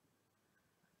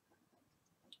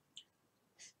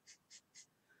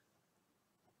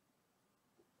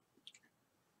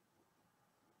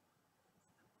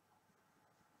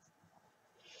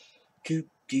 Do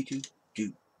do do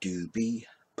do do be.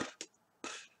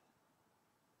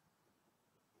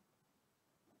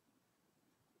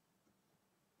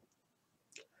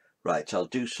 Right, I'll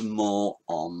do some more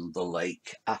on the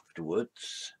lake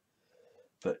afterwards,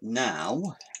 but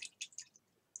now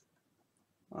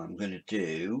I'm going to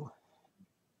do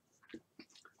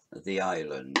the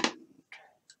island.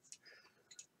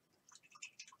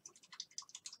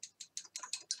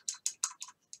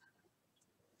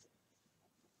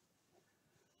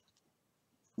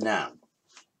 Now,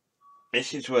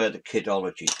 this is where the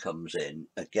kidology comes in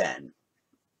again,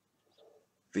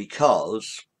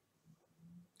 because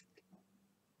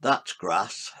that's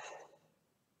grass,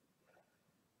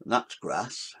 and that's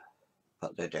grass,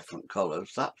 but they're different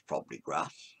colours. That's probably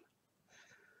grass,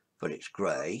 but it's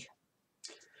grey.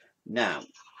 Now,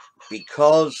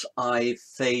 because I've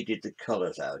faded the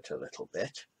colours out a little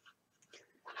bit,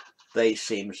 they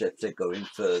seem as if they're going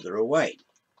further away.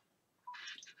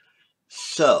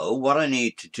 So what I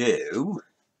need to do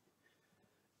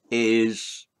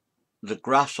is the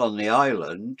grass on the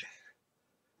island,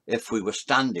 if we were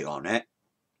standing on it,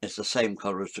 is the same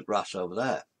colour as the grass over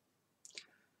there.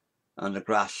 And the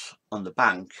grass on the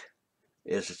bank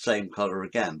is the same colour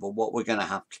again. But what we're going to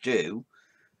have to do,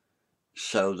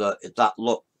 so that that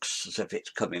looks as if it's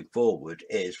coming forward,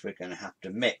 is we're going to have to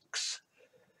mix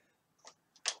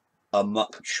a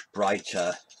much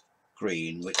brighter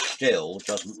green, which still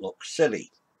doesn't look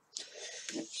silly.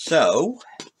 So,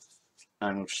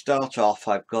 and we'll start off,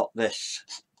 I've got this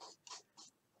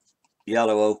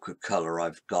yellow ochre colour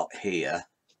I've got here.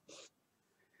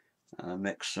 I'll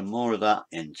mix some more of that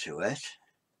into it.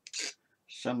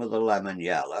 Some of the lemon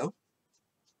yellow.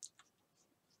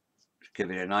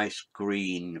 Give it a nice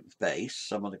green base.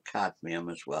 Some of the cadmium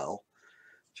as well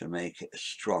to make it a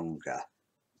stronger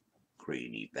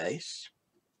greeny base.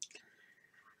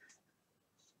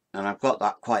 And I've got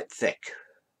that quite thick.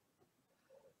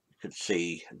 You can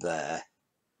see there.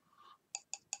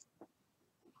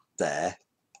 There.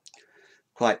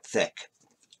 Quite thick.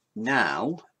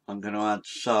 Now I'm going to add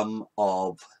some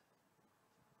of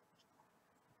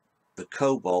the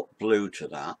cobalt blue to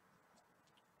that,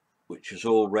 which is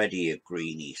already a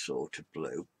greeny sort of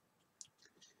blue.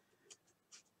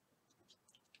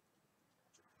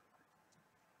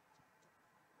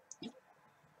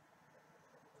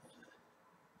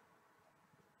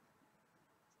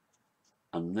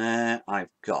 And there I've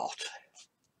got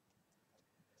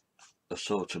a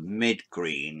sort of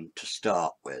mid-green to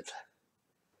start with.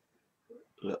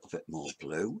 A little bit more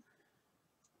blue.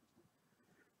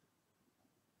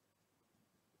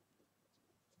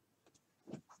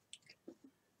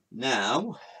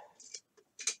 Now,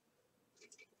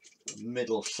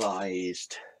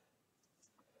 middle-sized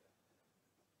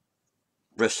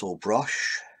bristle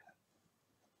brush.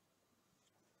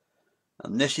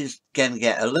 And this is going to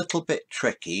get a little bit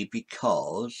tricky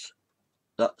because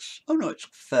that's, oh no, it's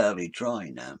fairly dry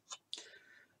now.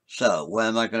 So where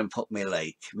am I going to put my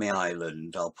lake, my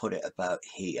island? I'll put it about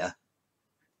here.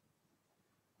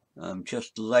 I'm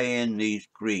just laying these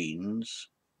greens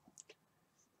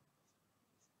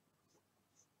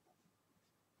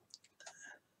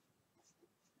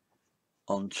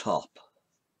on top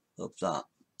of that.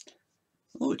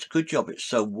 Oh, it's a good job it's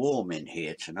so warm in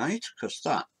here tonight, because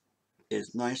that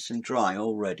is nice and dry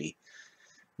already,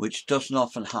 which doesn't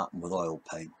often happen with oil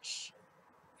paints.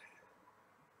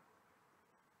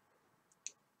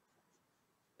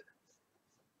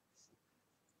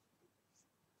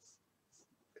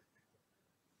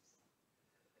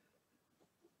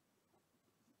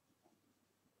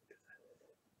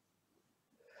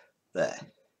 There.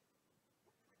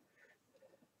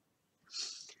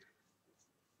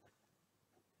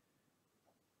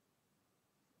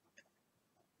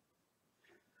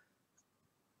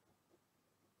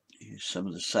 Use some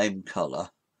of the same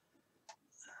colour.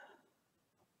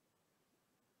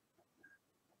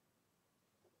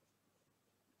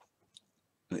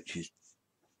 Which is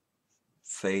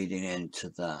fading into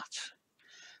that.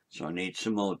 So I need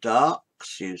some more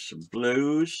darks, use some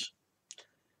blues.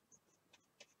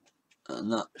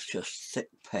 And that's just thick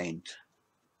paint.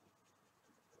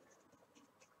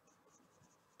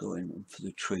 Going for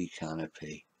the tree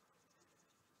canopy.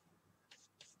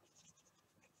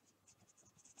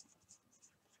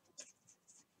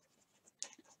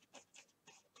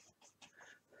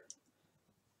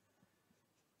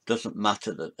 Doesn't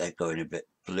matter that they're going a bit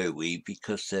bluey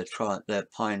because they're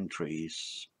pine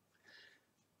trees.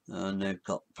 and they've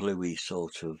got bluey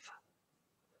sort of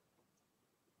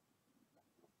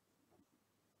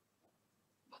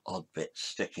odd bits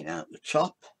sticking out the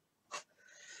top.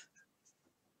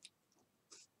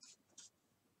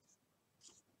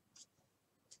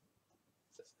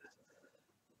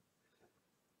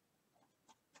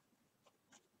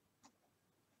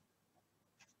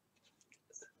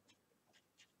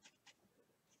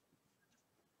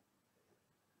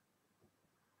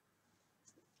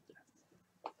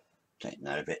 Taking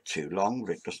that a bit too long,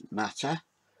 but it doesn't matter.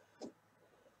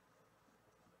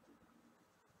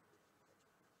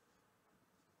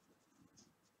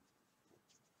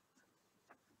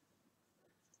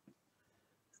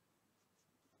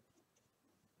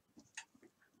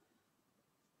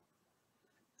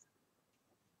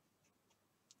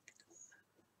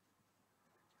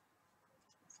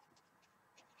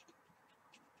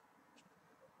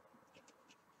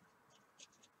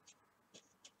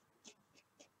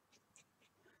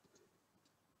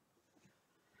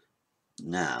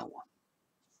 Now,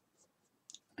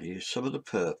 I use some of the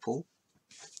purple,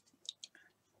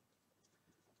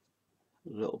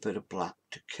 a little bit of black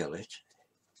to kill it.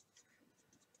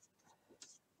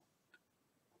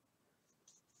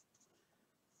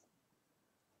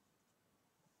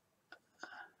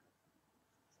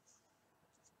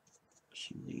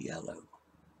 Some of the yellow.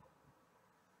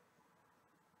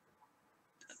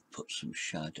 Put some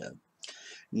shadow.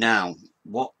 Now,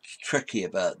 what's tricky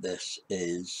about this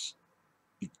is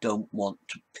you don't want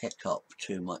to pick up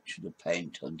too much of the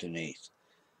paint underneath.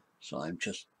 So I'm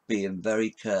just being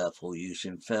very careful,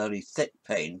 using fairly thick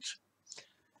paint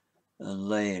and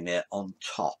laying it on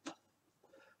top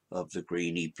of the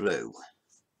greeny blue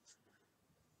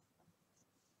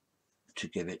to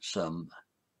give it some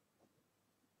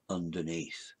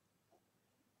underneath.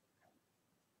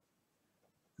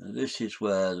 Now this is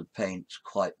where the paint's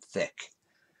quite thick.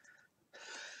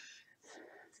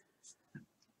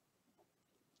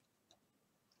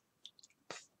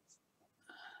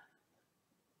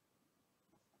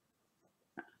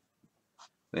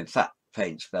 In fact,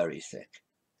 paint's very thick.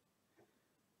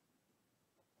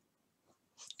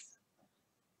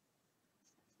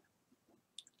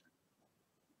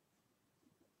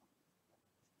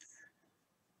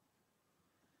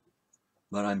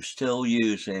 But I'm still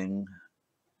using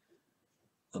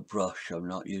a brush. I'm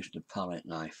not using a palette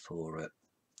knife for it.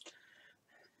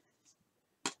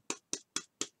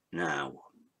 Now,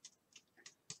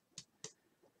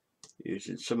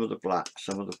 using some of the black,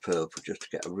 some of the purple, just to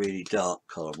get a really dark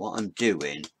colour. What I'm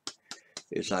doing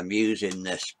is I'm using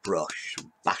this brush,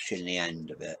 bashing the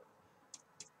end of it,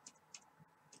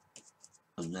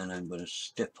 and then I'm going to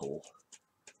stipple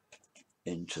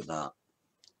into that,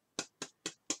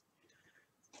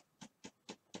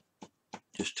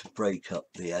 just to break up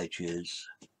the edges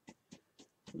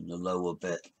and the lower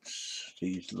bits,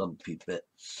 these lumpy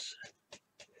bits.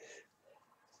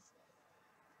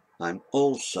 I'm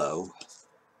also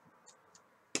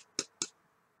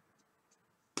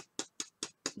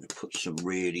going to put some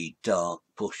really dark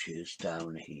bushes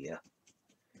down here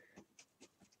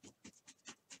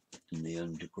in the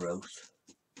undergrowth,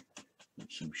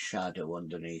 and some shadow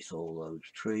underneath all those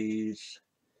trees,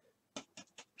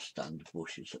 stand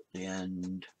bushes at the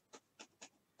end.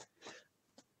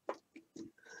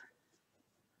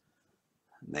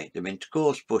 Make them into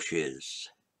gorse bushes.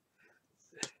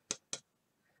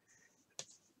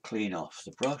 Clean off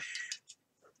the brush,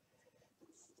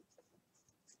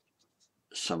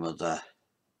 some of the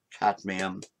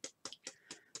cadmium,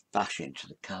 bash into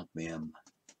the cadmium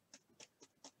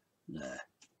there.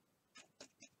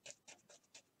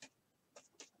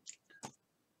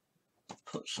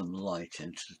 Put some light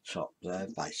into the top there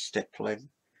by stippling.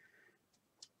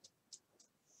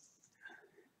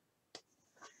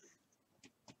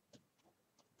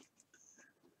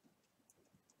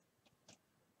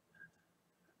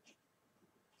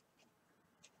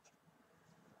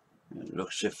 It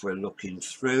looks as if we're looking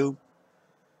through.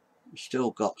 We've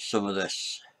still got some of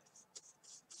this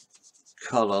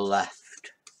colour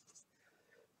left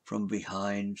from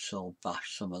behind, so I'll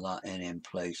bash some of that in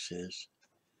places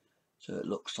so it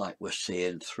looks like we're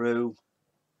seeing through.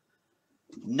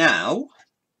 Now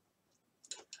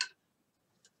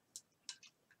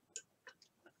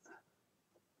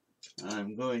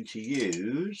I'm going to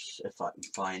use, if I can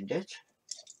find it,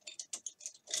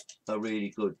 a really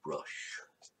good brush.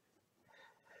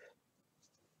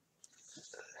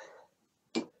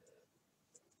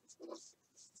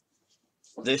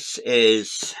 This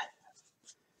is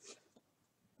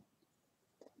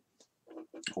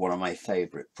one of my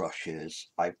favourite brushes.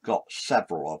 I've got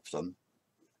several of them.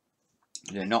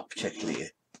 They're not particularly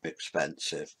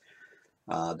expensive.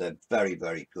 They're very,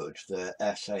 very good. They're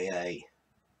SAA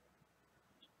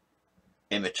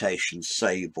imitation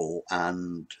sable,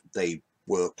 and they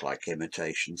work like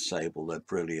imitation sable. They're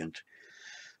brilliant.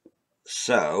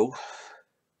 So,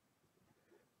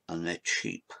 and they're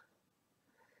cheap.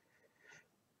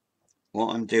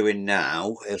 What I'm doing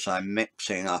now is I'm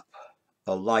mixing up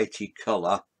a lighty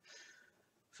colour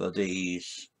for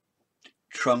these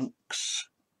trunks,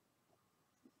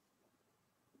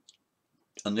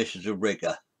 and this is a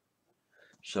rigger,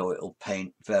 so it'll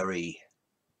paint very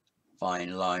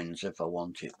fine lines if I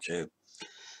want it to,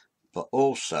 but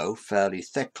also fairly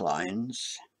thick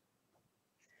lines.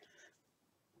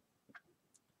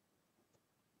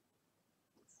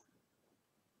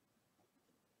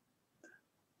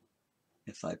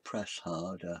 If I press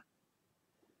harder.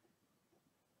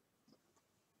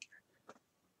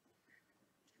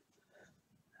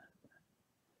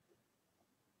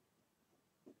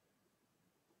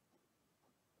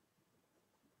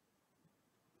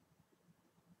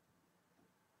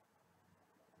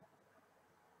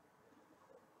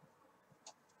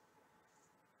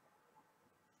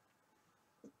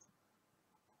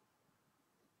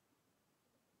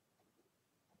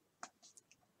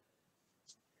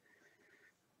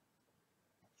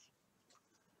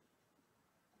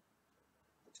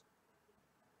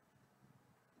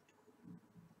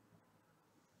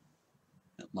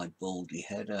 Get my baldy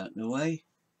head out of the way.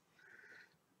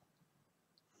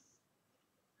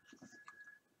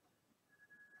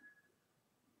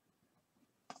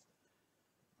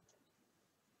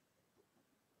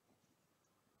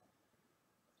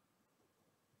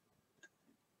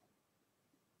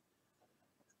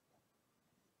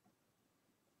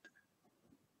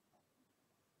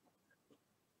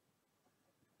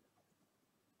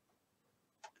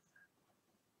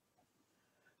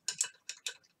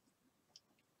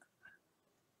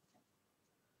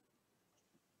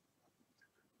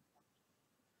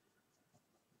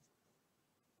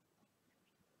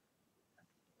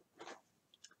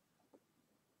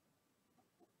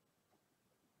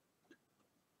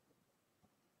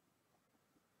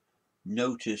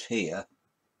 Notice here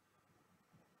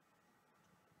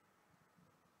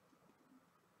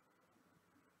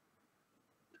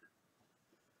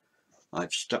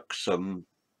I've stuck some,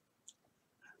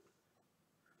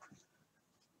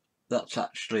 that's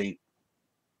actually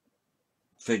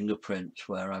fingerprints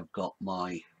where I've got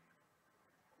my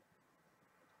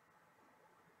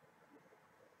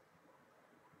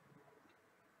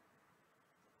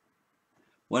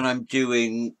when I'm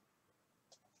doing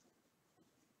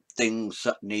things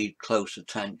that need close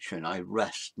attention, I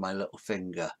rest my little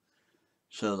finger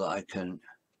so that I can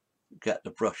get the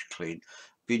brush clean.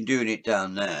 Been doing it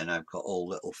down there and I've got all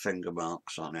little finger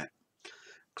marks on it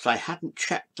because I hadn't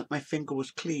checked that my finger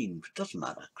was clean. It doesn't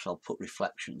matter because I'll put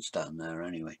reflections down there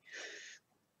anyway.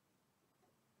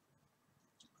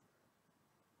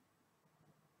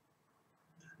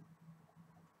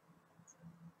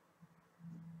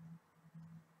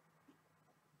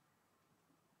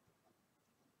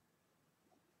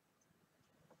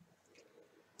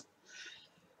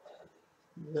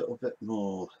 A little bit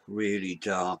more really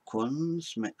dark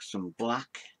ones, mix some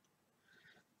black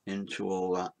into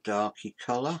all that darky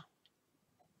colour.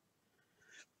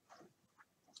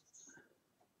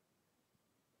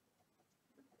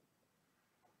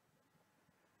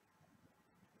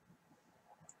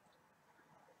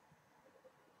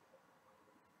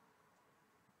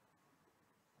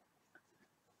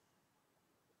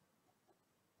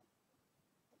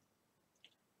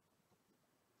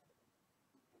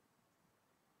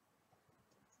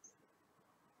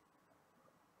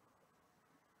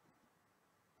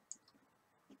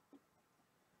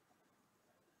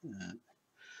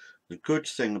 The good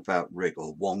thing about rig,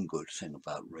 or one good thing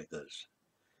about riggers,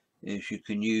 is you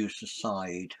can use the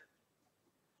side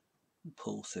and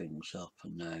pull things up,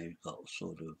 and now you've got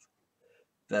sort of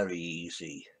very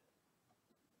easy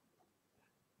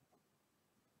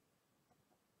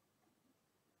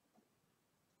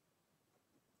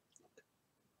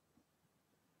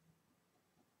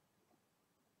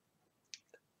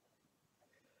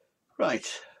right.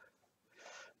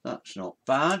 That's not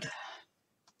bad.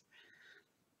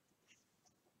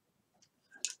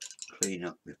 Clean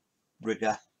up the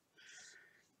rigger.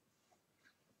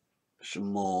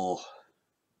 Some more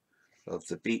of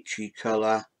the beachy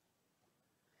colour.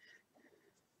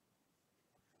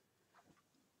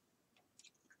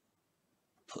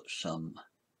 Put some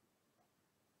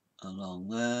along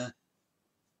there.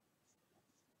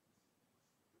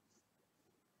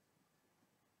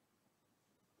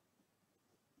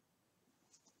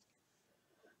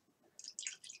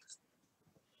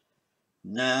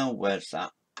 Now, where's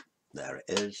that There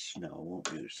it is. No, I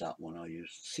won't use that one. I'll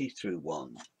use the see-through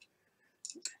one.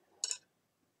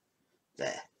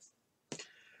 There.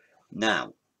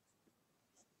 Now,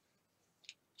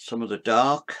 some of the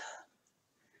dark.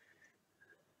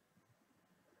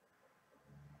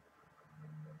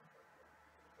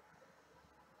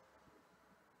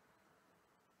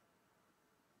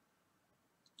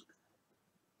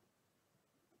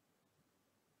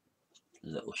 A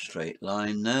little straight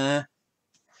line there.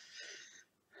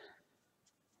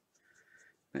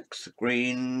 Mix the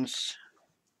greens.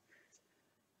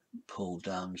 Pull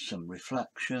down some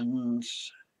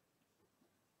reflections.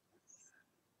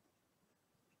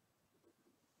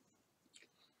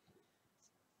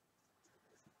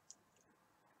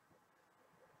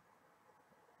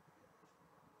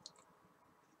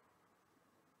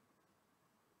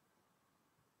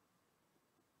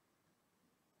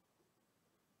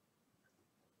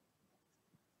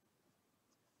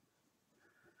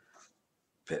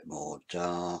 Bit more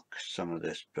dark, some of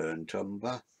this burnt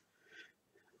umber.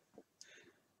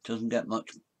 Doesn't get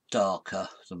much darker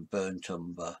than burnt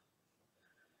umber,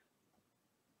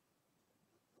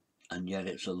 and yet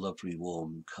it's a lovely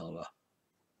warm colour.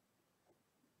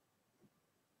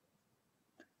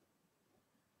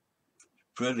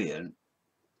 Brilliant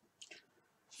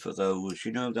for those,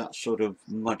 you know, that sort of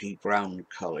muddy brown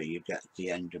colour you get at the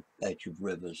edge of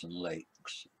rivers and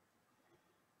lakes.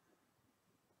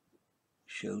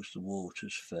 Shows the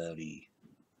water's fairly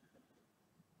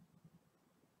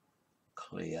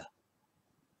clear.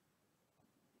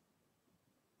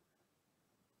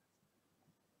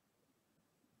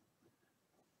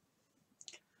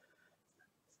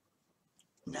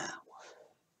 Now,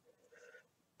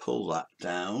 pull that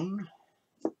down.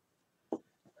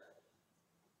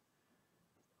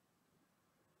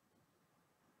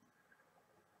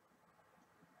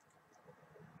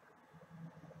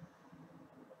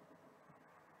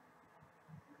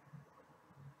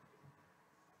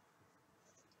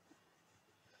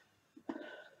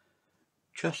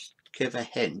 Just give a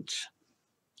hint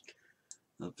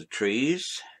of the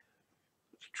trees,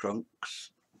 the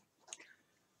trunks,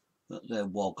 that they're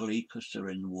wobbly because they're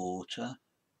in the water.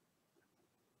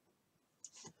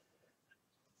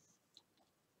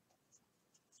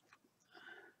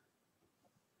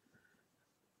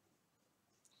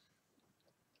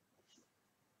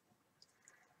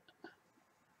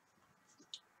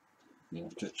 You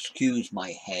have to excuse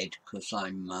my head because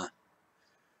I'm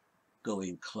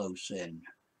going close in.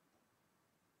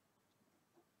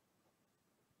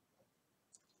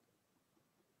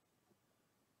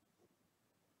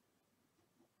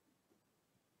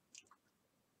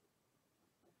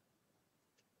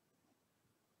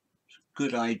 It's a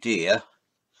good idea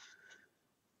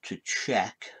to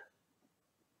check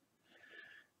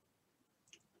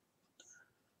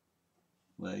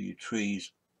where your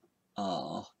trees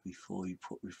are before you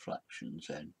put reflections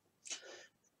in.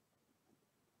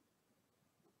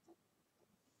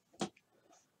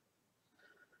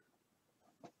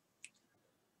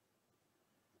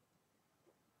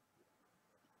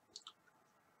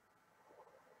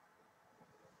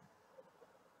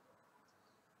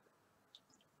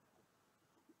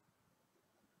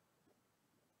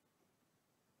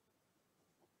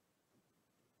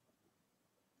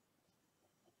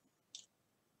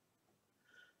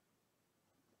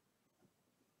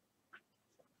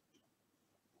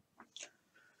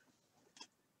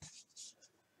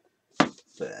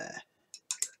 There.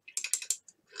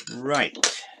 Right.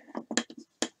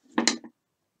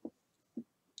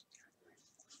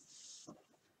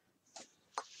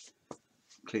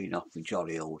 Clean off my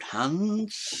jolly old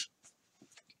hands.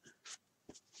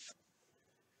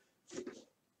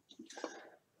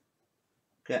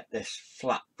 Get this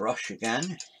flat brush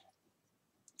again.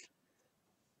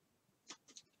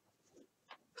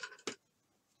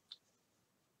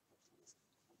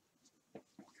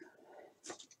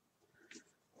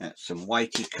 Get some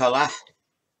whitey colour.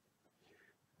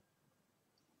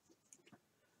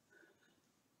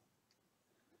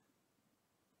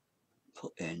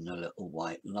 Put in a little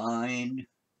white line.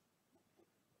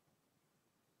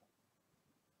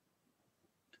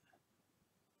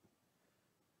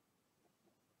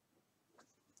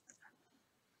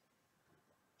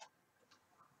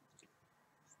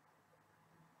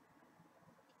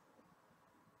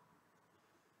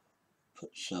 Put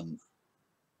some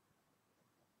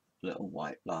little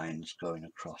white lines going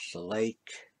across the lake.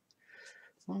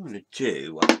 What I'm going to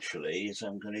do actually is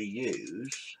I'm going to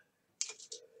use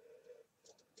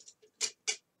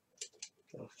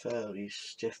a fairly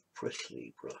stiff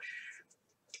bristly brush.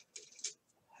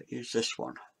 I use this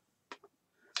one.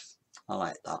 I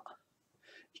like that.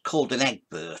 called an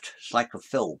egbert. It's like a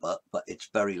filbert, but it's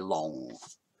very long.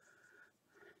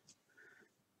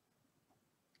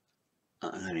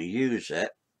 I'm going to use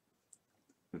it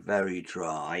very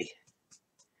dry.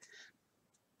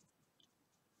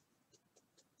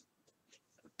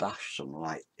 Bash some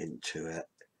light into it.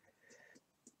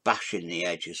 Bashing the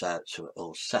edges out so it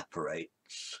all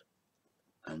separates.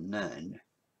 And then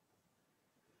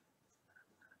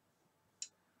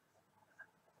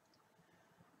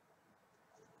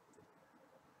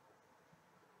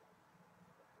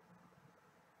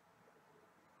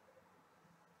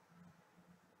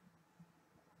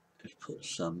just put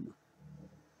some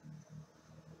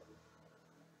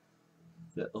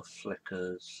little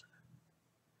flickers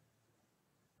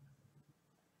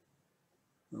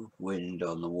of wind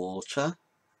on the water.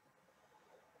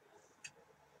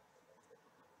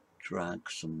 Drag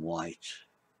some white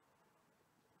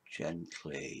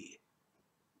gently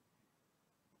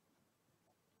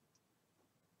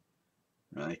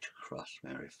right across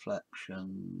my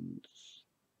reflections.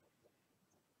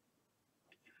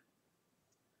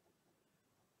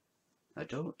 I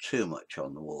don't want too much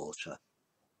on the water.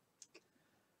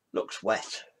 Looks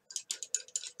wet.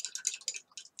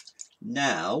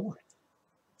 Now,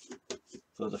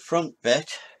 for the front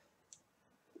bit,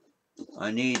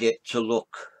 I need it to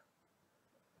look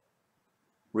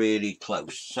really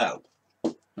close. So,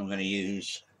 I'm going to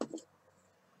use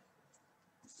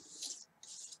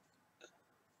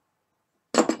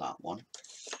that one,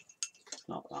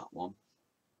 not that one.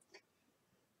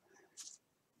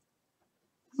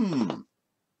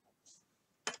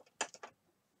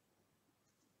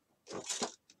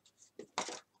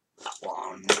 That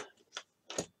one.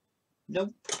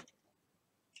 Nope.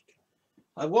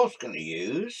 I was going to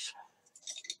use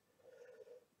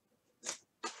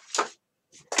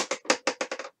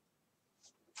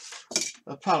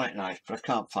a palette knife, but I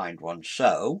can't find one,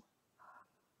 so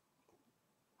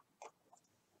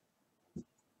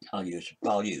I'll use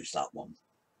that one.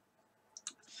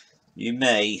 You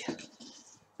may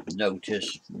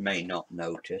notice, may not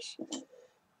notice.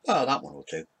 Oh, that one will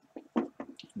do.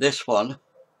 This one,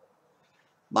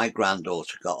 my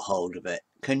granddaughter got hold of it.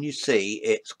 Can you see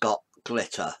it's got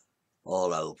glitter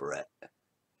all over it?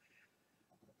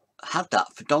 I had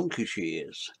that for donkey's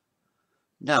years.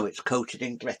 Now it's coated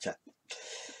in glitter.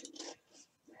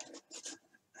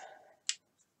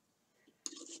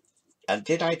 And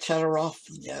did I tell her off?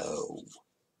 No.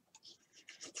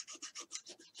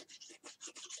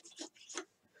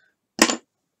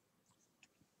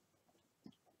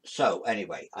 So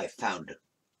anyway, I found a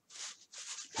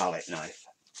palette knife.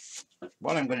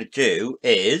 What I'm going to do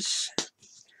is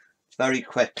very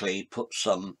quickly put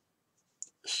some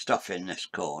stuff in this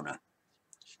corner.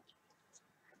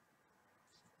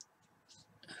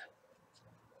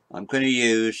 I'm going to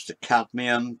use the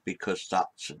cadmium because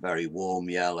that's a very warm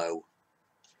yellow,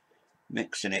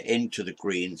 mixing it into the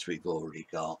greens we've already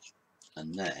got,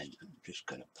 and then I'm just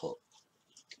going to put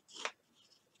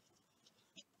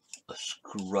a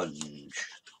scrunge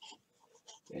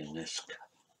in this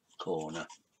corner.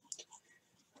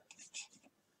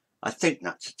 I think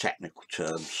that's a technical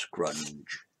term,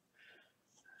 scrunge.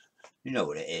 You know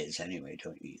what it is anyway,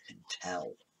 don't you? You can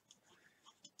tell.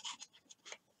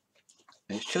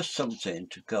 It's just something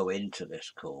to go into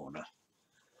this corner,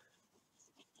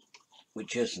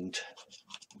 which isn't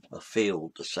a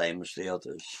field the same as the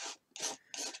others.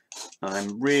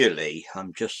 And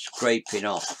I'm just scraping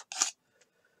off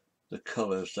the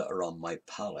colours that are on my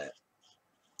palette.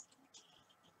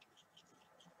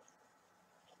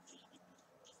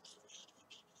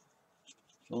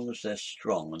 As long as they're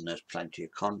strong and there's plenty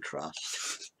of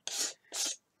contrast,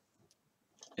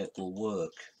 it will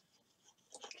work.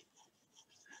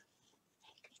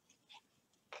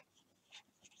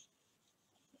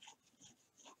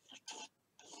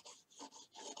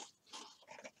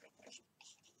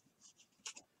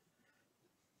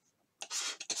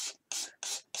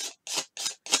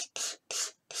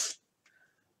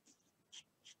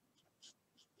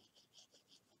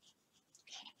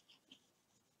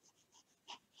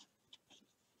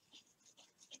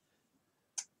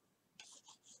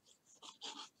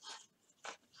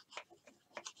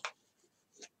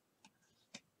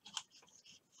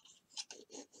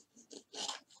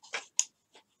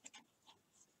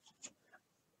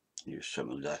 Use some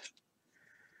of the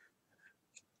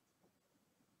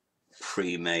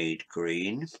pre-made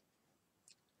green.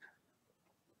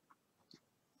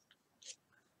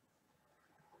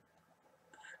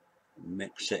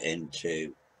 Mix it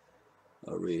into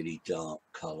a really dark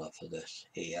colour for this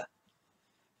here.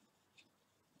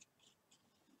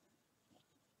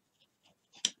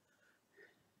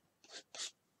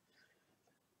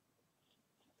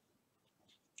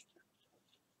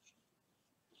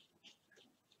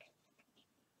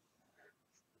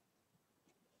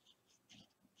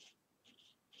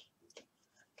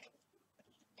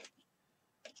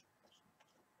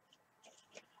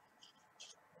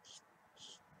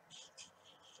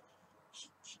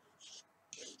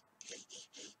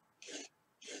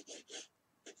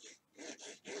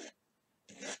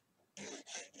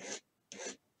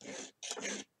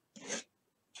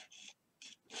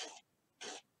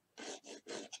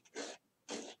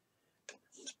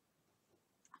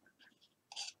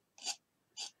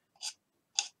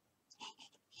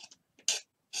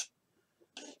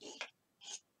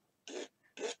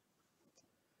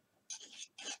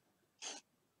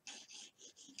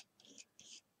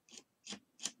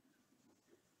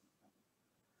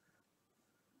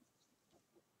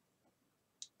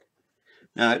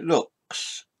 Now it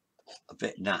looks a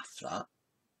bit naff, that.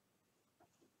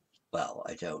 Well,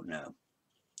 I don't know.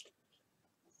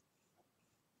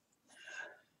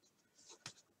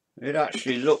 It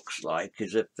actually looks like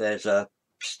as if there's a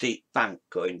steep bank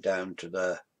going down to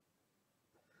the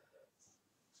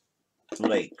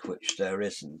lake, which there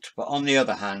isn't. But on the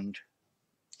other hand,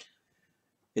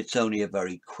 it's only a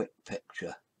very quick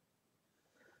picture,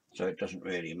 so it doesn't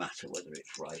really matter whether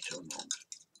it's right or not.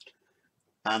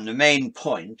 And the main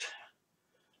point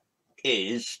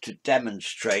is to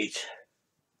demonstrate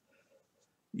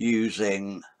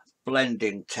using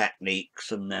blending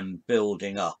techniques and then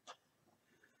building up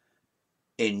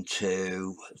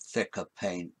into thicker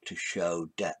paint to show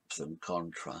depth and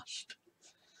contrast.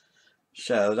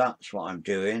 So that's what I'm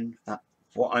doing.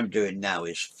 What I'm doing now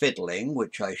is fiddling,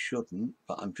 which I shouldn't,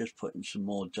 but I'm just putting some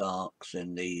more darks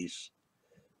in these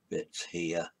bits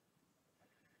here.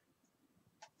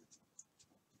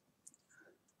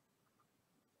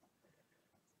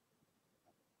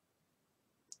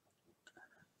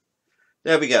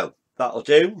 There we go, that'll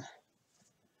do.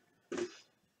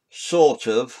 Sort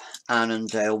of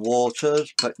Annandale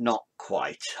waters, but not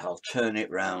quite. I'll turn it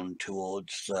round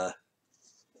towards the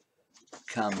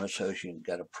camera so you can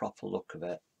get a proper look of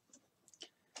it.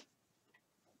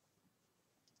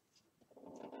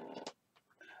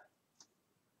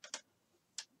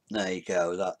 There you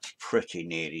go, that's pretty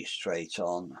nearly straight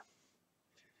on.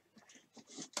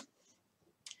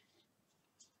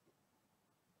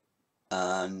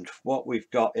 And what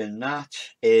we've got in that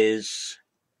is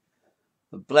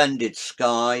a blended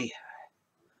sky,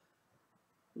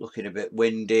 looking a bit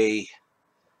windy,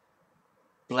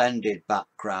 blended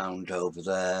background over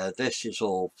there. This is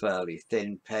all fairly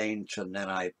thin paint, and then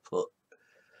I put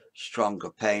stronger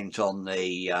paint on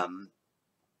the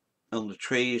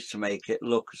trees to make it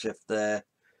look as if they're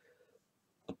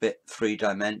a bit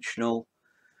three-dimensional.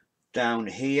 Down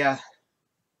here,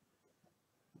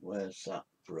 where's that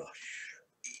brush?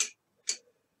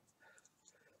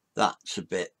 That's a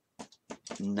bit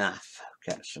naff.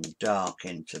 Get some dark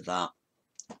into that.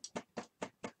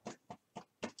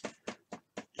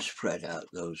 Spread out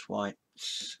those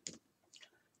whites.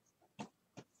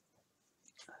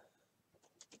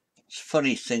 It's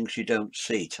funny things you don't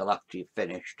see till after you've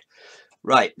finished.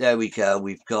 Right, there we go.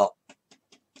 We've got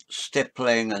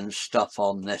stippling and stuff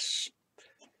on this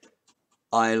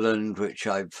island, which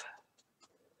I've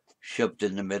shoved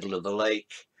in the middle of the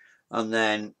lake. And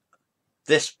then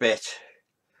this bit,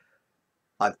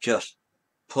 I've just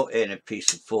put in a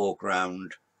piece of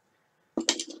foreground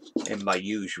in my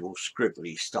usual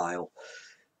scribbly style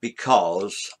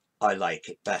because I like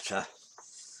it better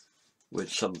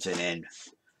with something in.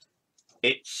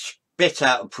 It's a bit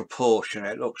out of proportion.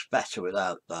 It looks better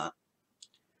without that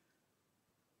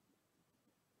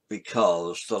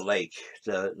because the lake,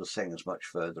 the thing is much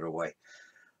further away.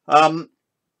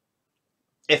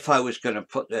 If I was going to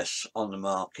put this on the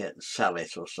market and sell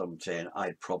it or something,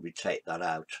 I'd probably take that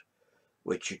out,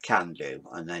 which you can do,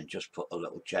 and then just put a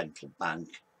little gentle bank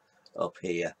up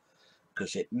here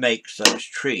because it makes those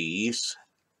trees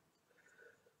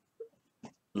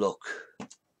look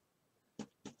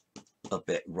a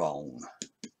bit wrong.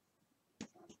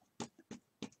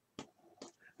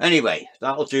 Anyway,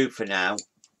 that'll do for now.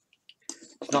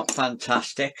 It's not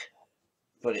fantastic,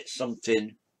 but it's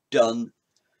something done,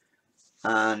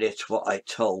 and it's what I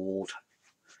told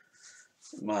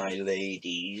my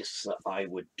ladies that I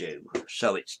would do,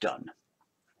 so it's done.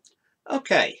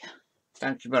 Okay,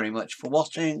 thank you very much for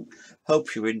watching.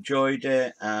 Hope you enjoyed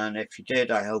it, and if you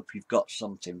did, I hope you've got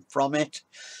something from it,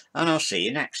 and I'll see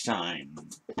you next time.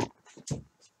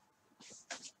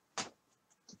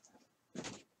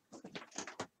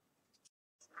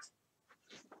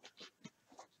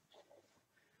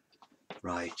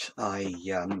 Right, I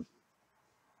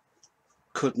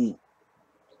couldn't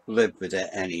live with it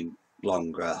any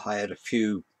longer. I had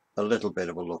a little bit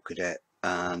of a look at it,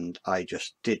 and I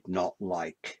just did not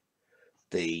like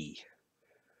the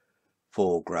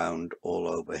foreground all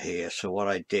over here. So what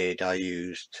I did, I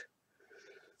used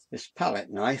this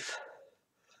palette knife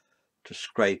to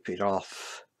scrape it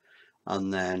off,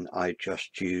 and then I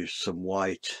just used some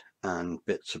white and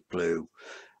bits of blue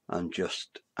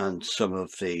and some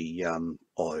of the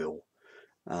oil,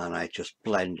 and I just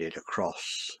blended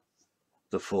across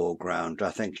the foreground.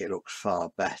 I think it looks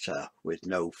far better with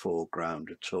no foreground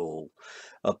at all,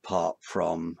 apart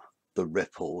from the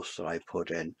ripples that I put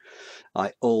in.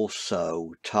 I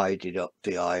also tidied up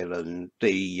the island,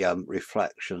 the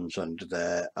reflections under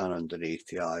there and underneath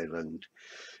the island,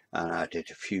 and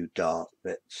added a few dark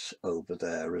bits over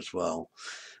there as well.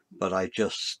 But I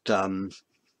just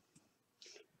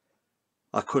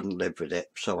I couldn't live with it,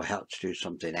 so I had to do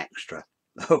something extra.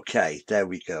 Okay, there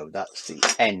we go. That's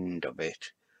the end of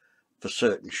it, for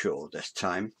certain sure this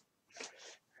time.